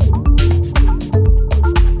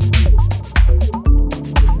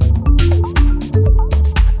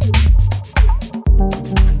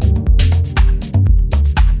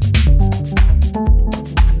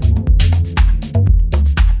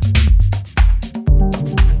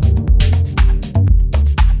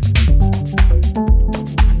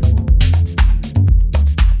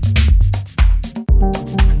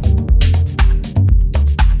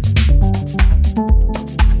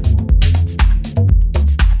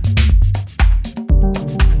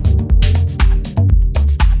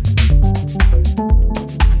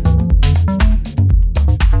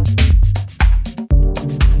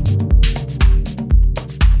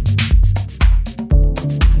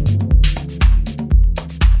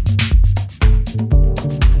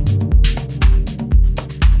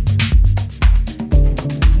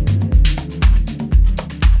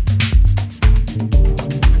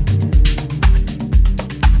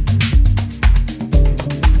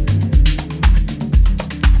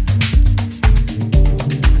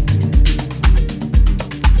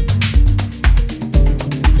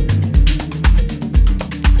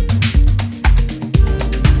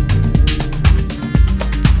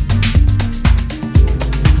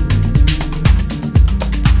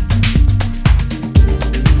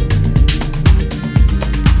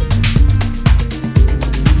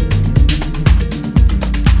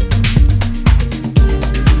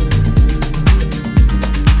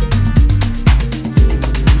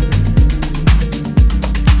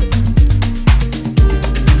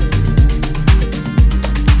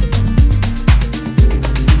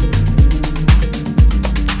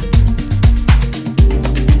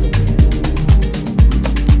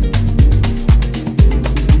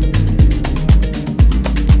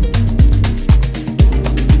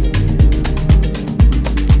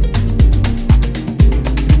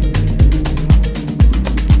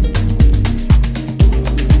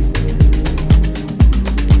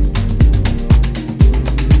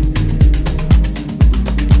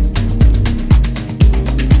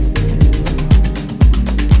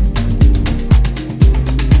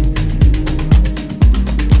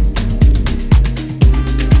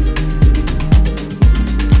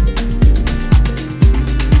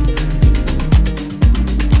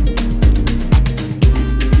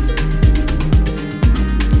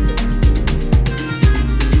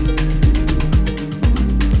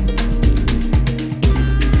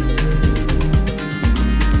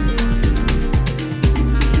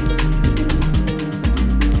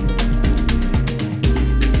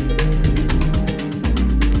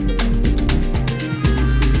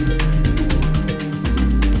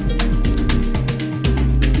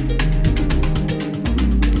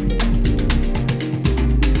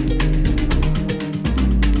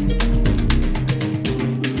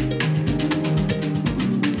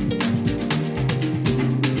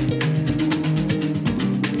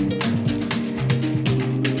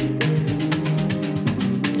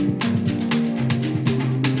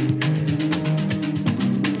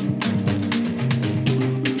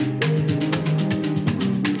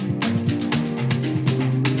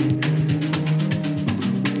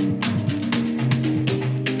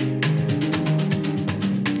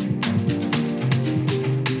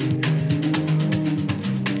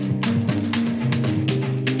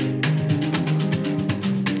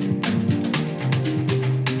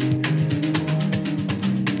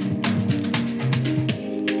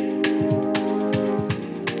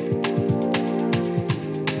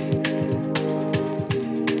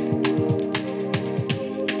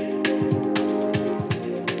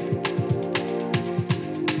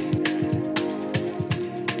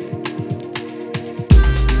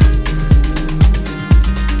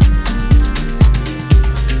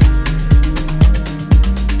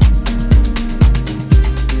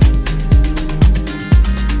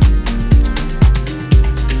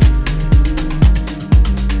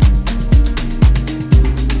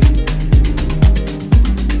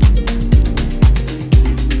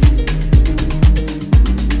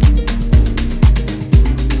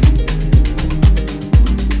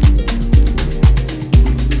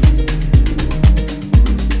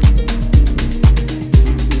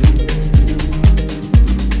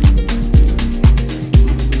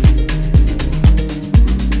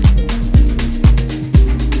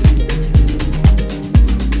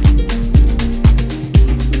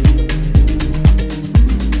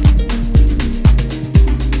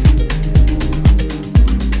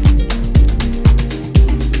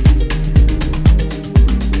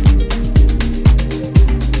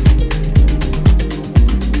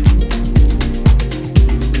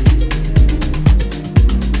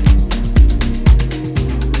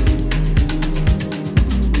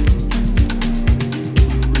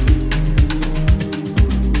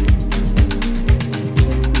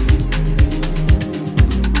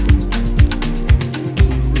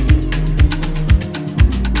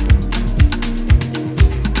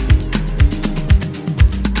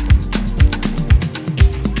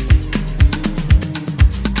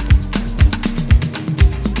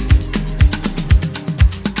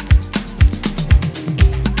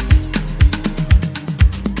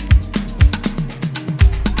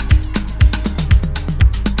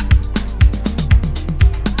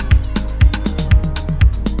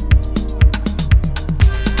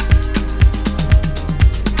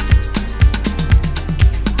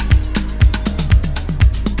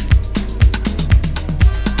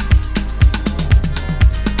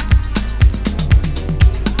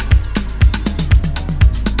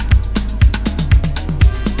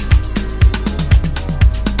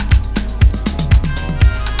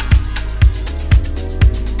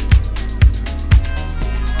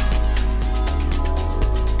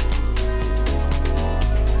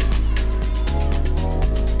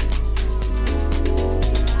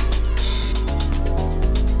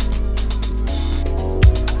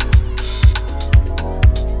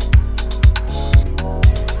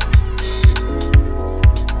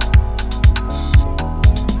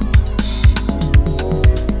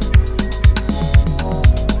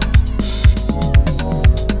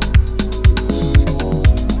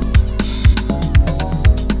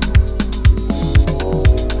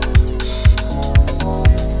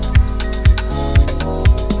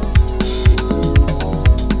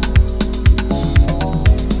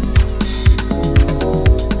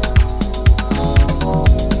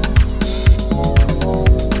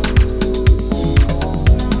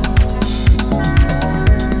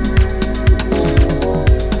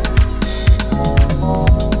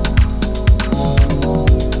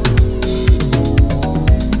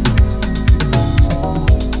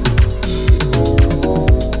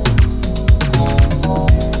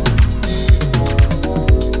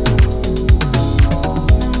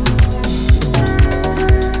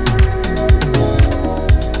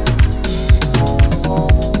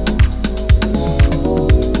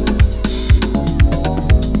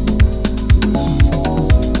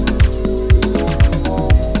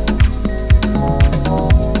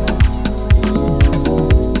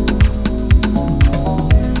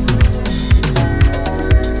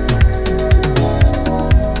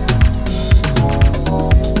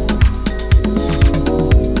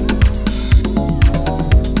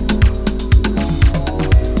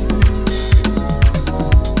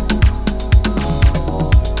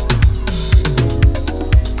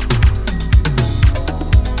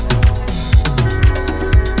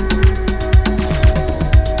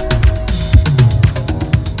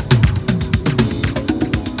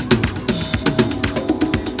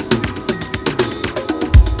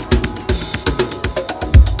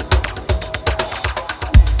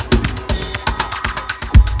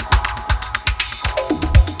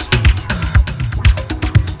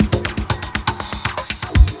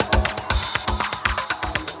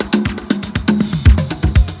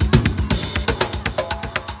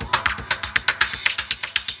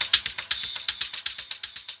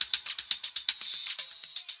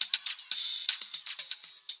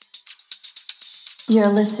 You're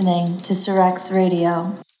listening to Cerecs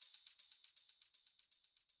Radio.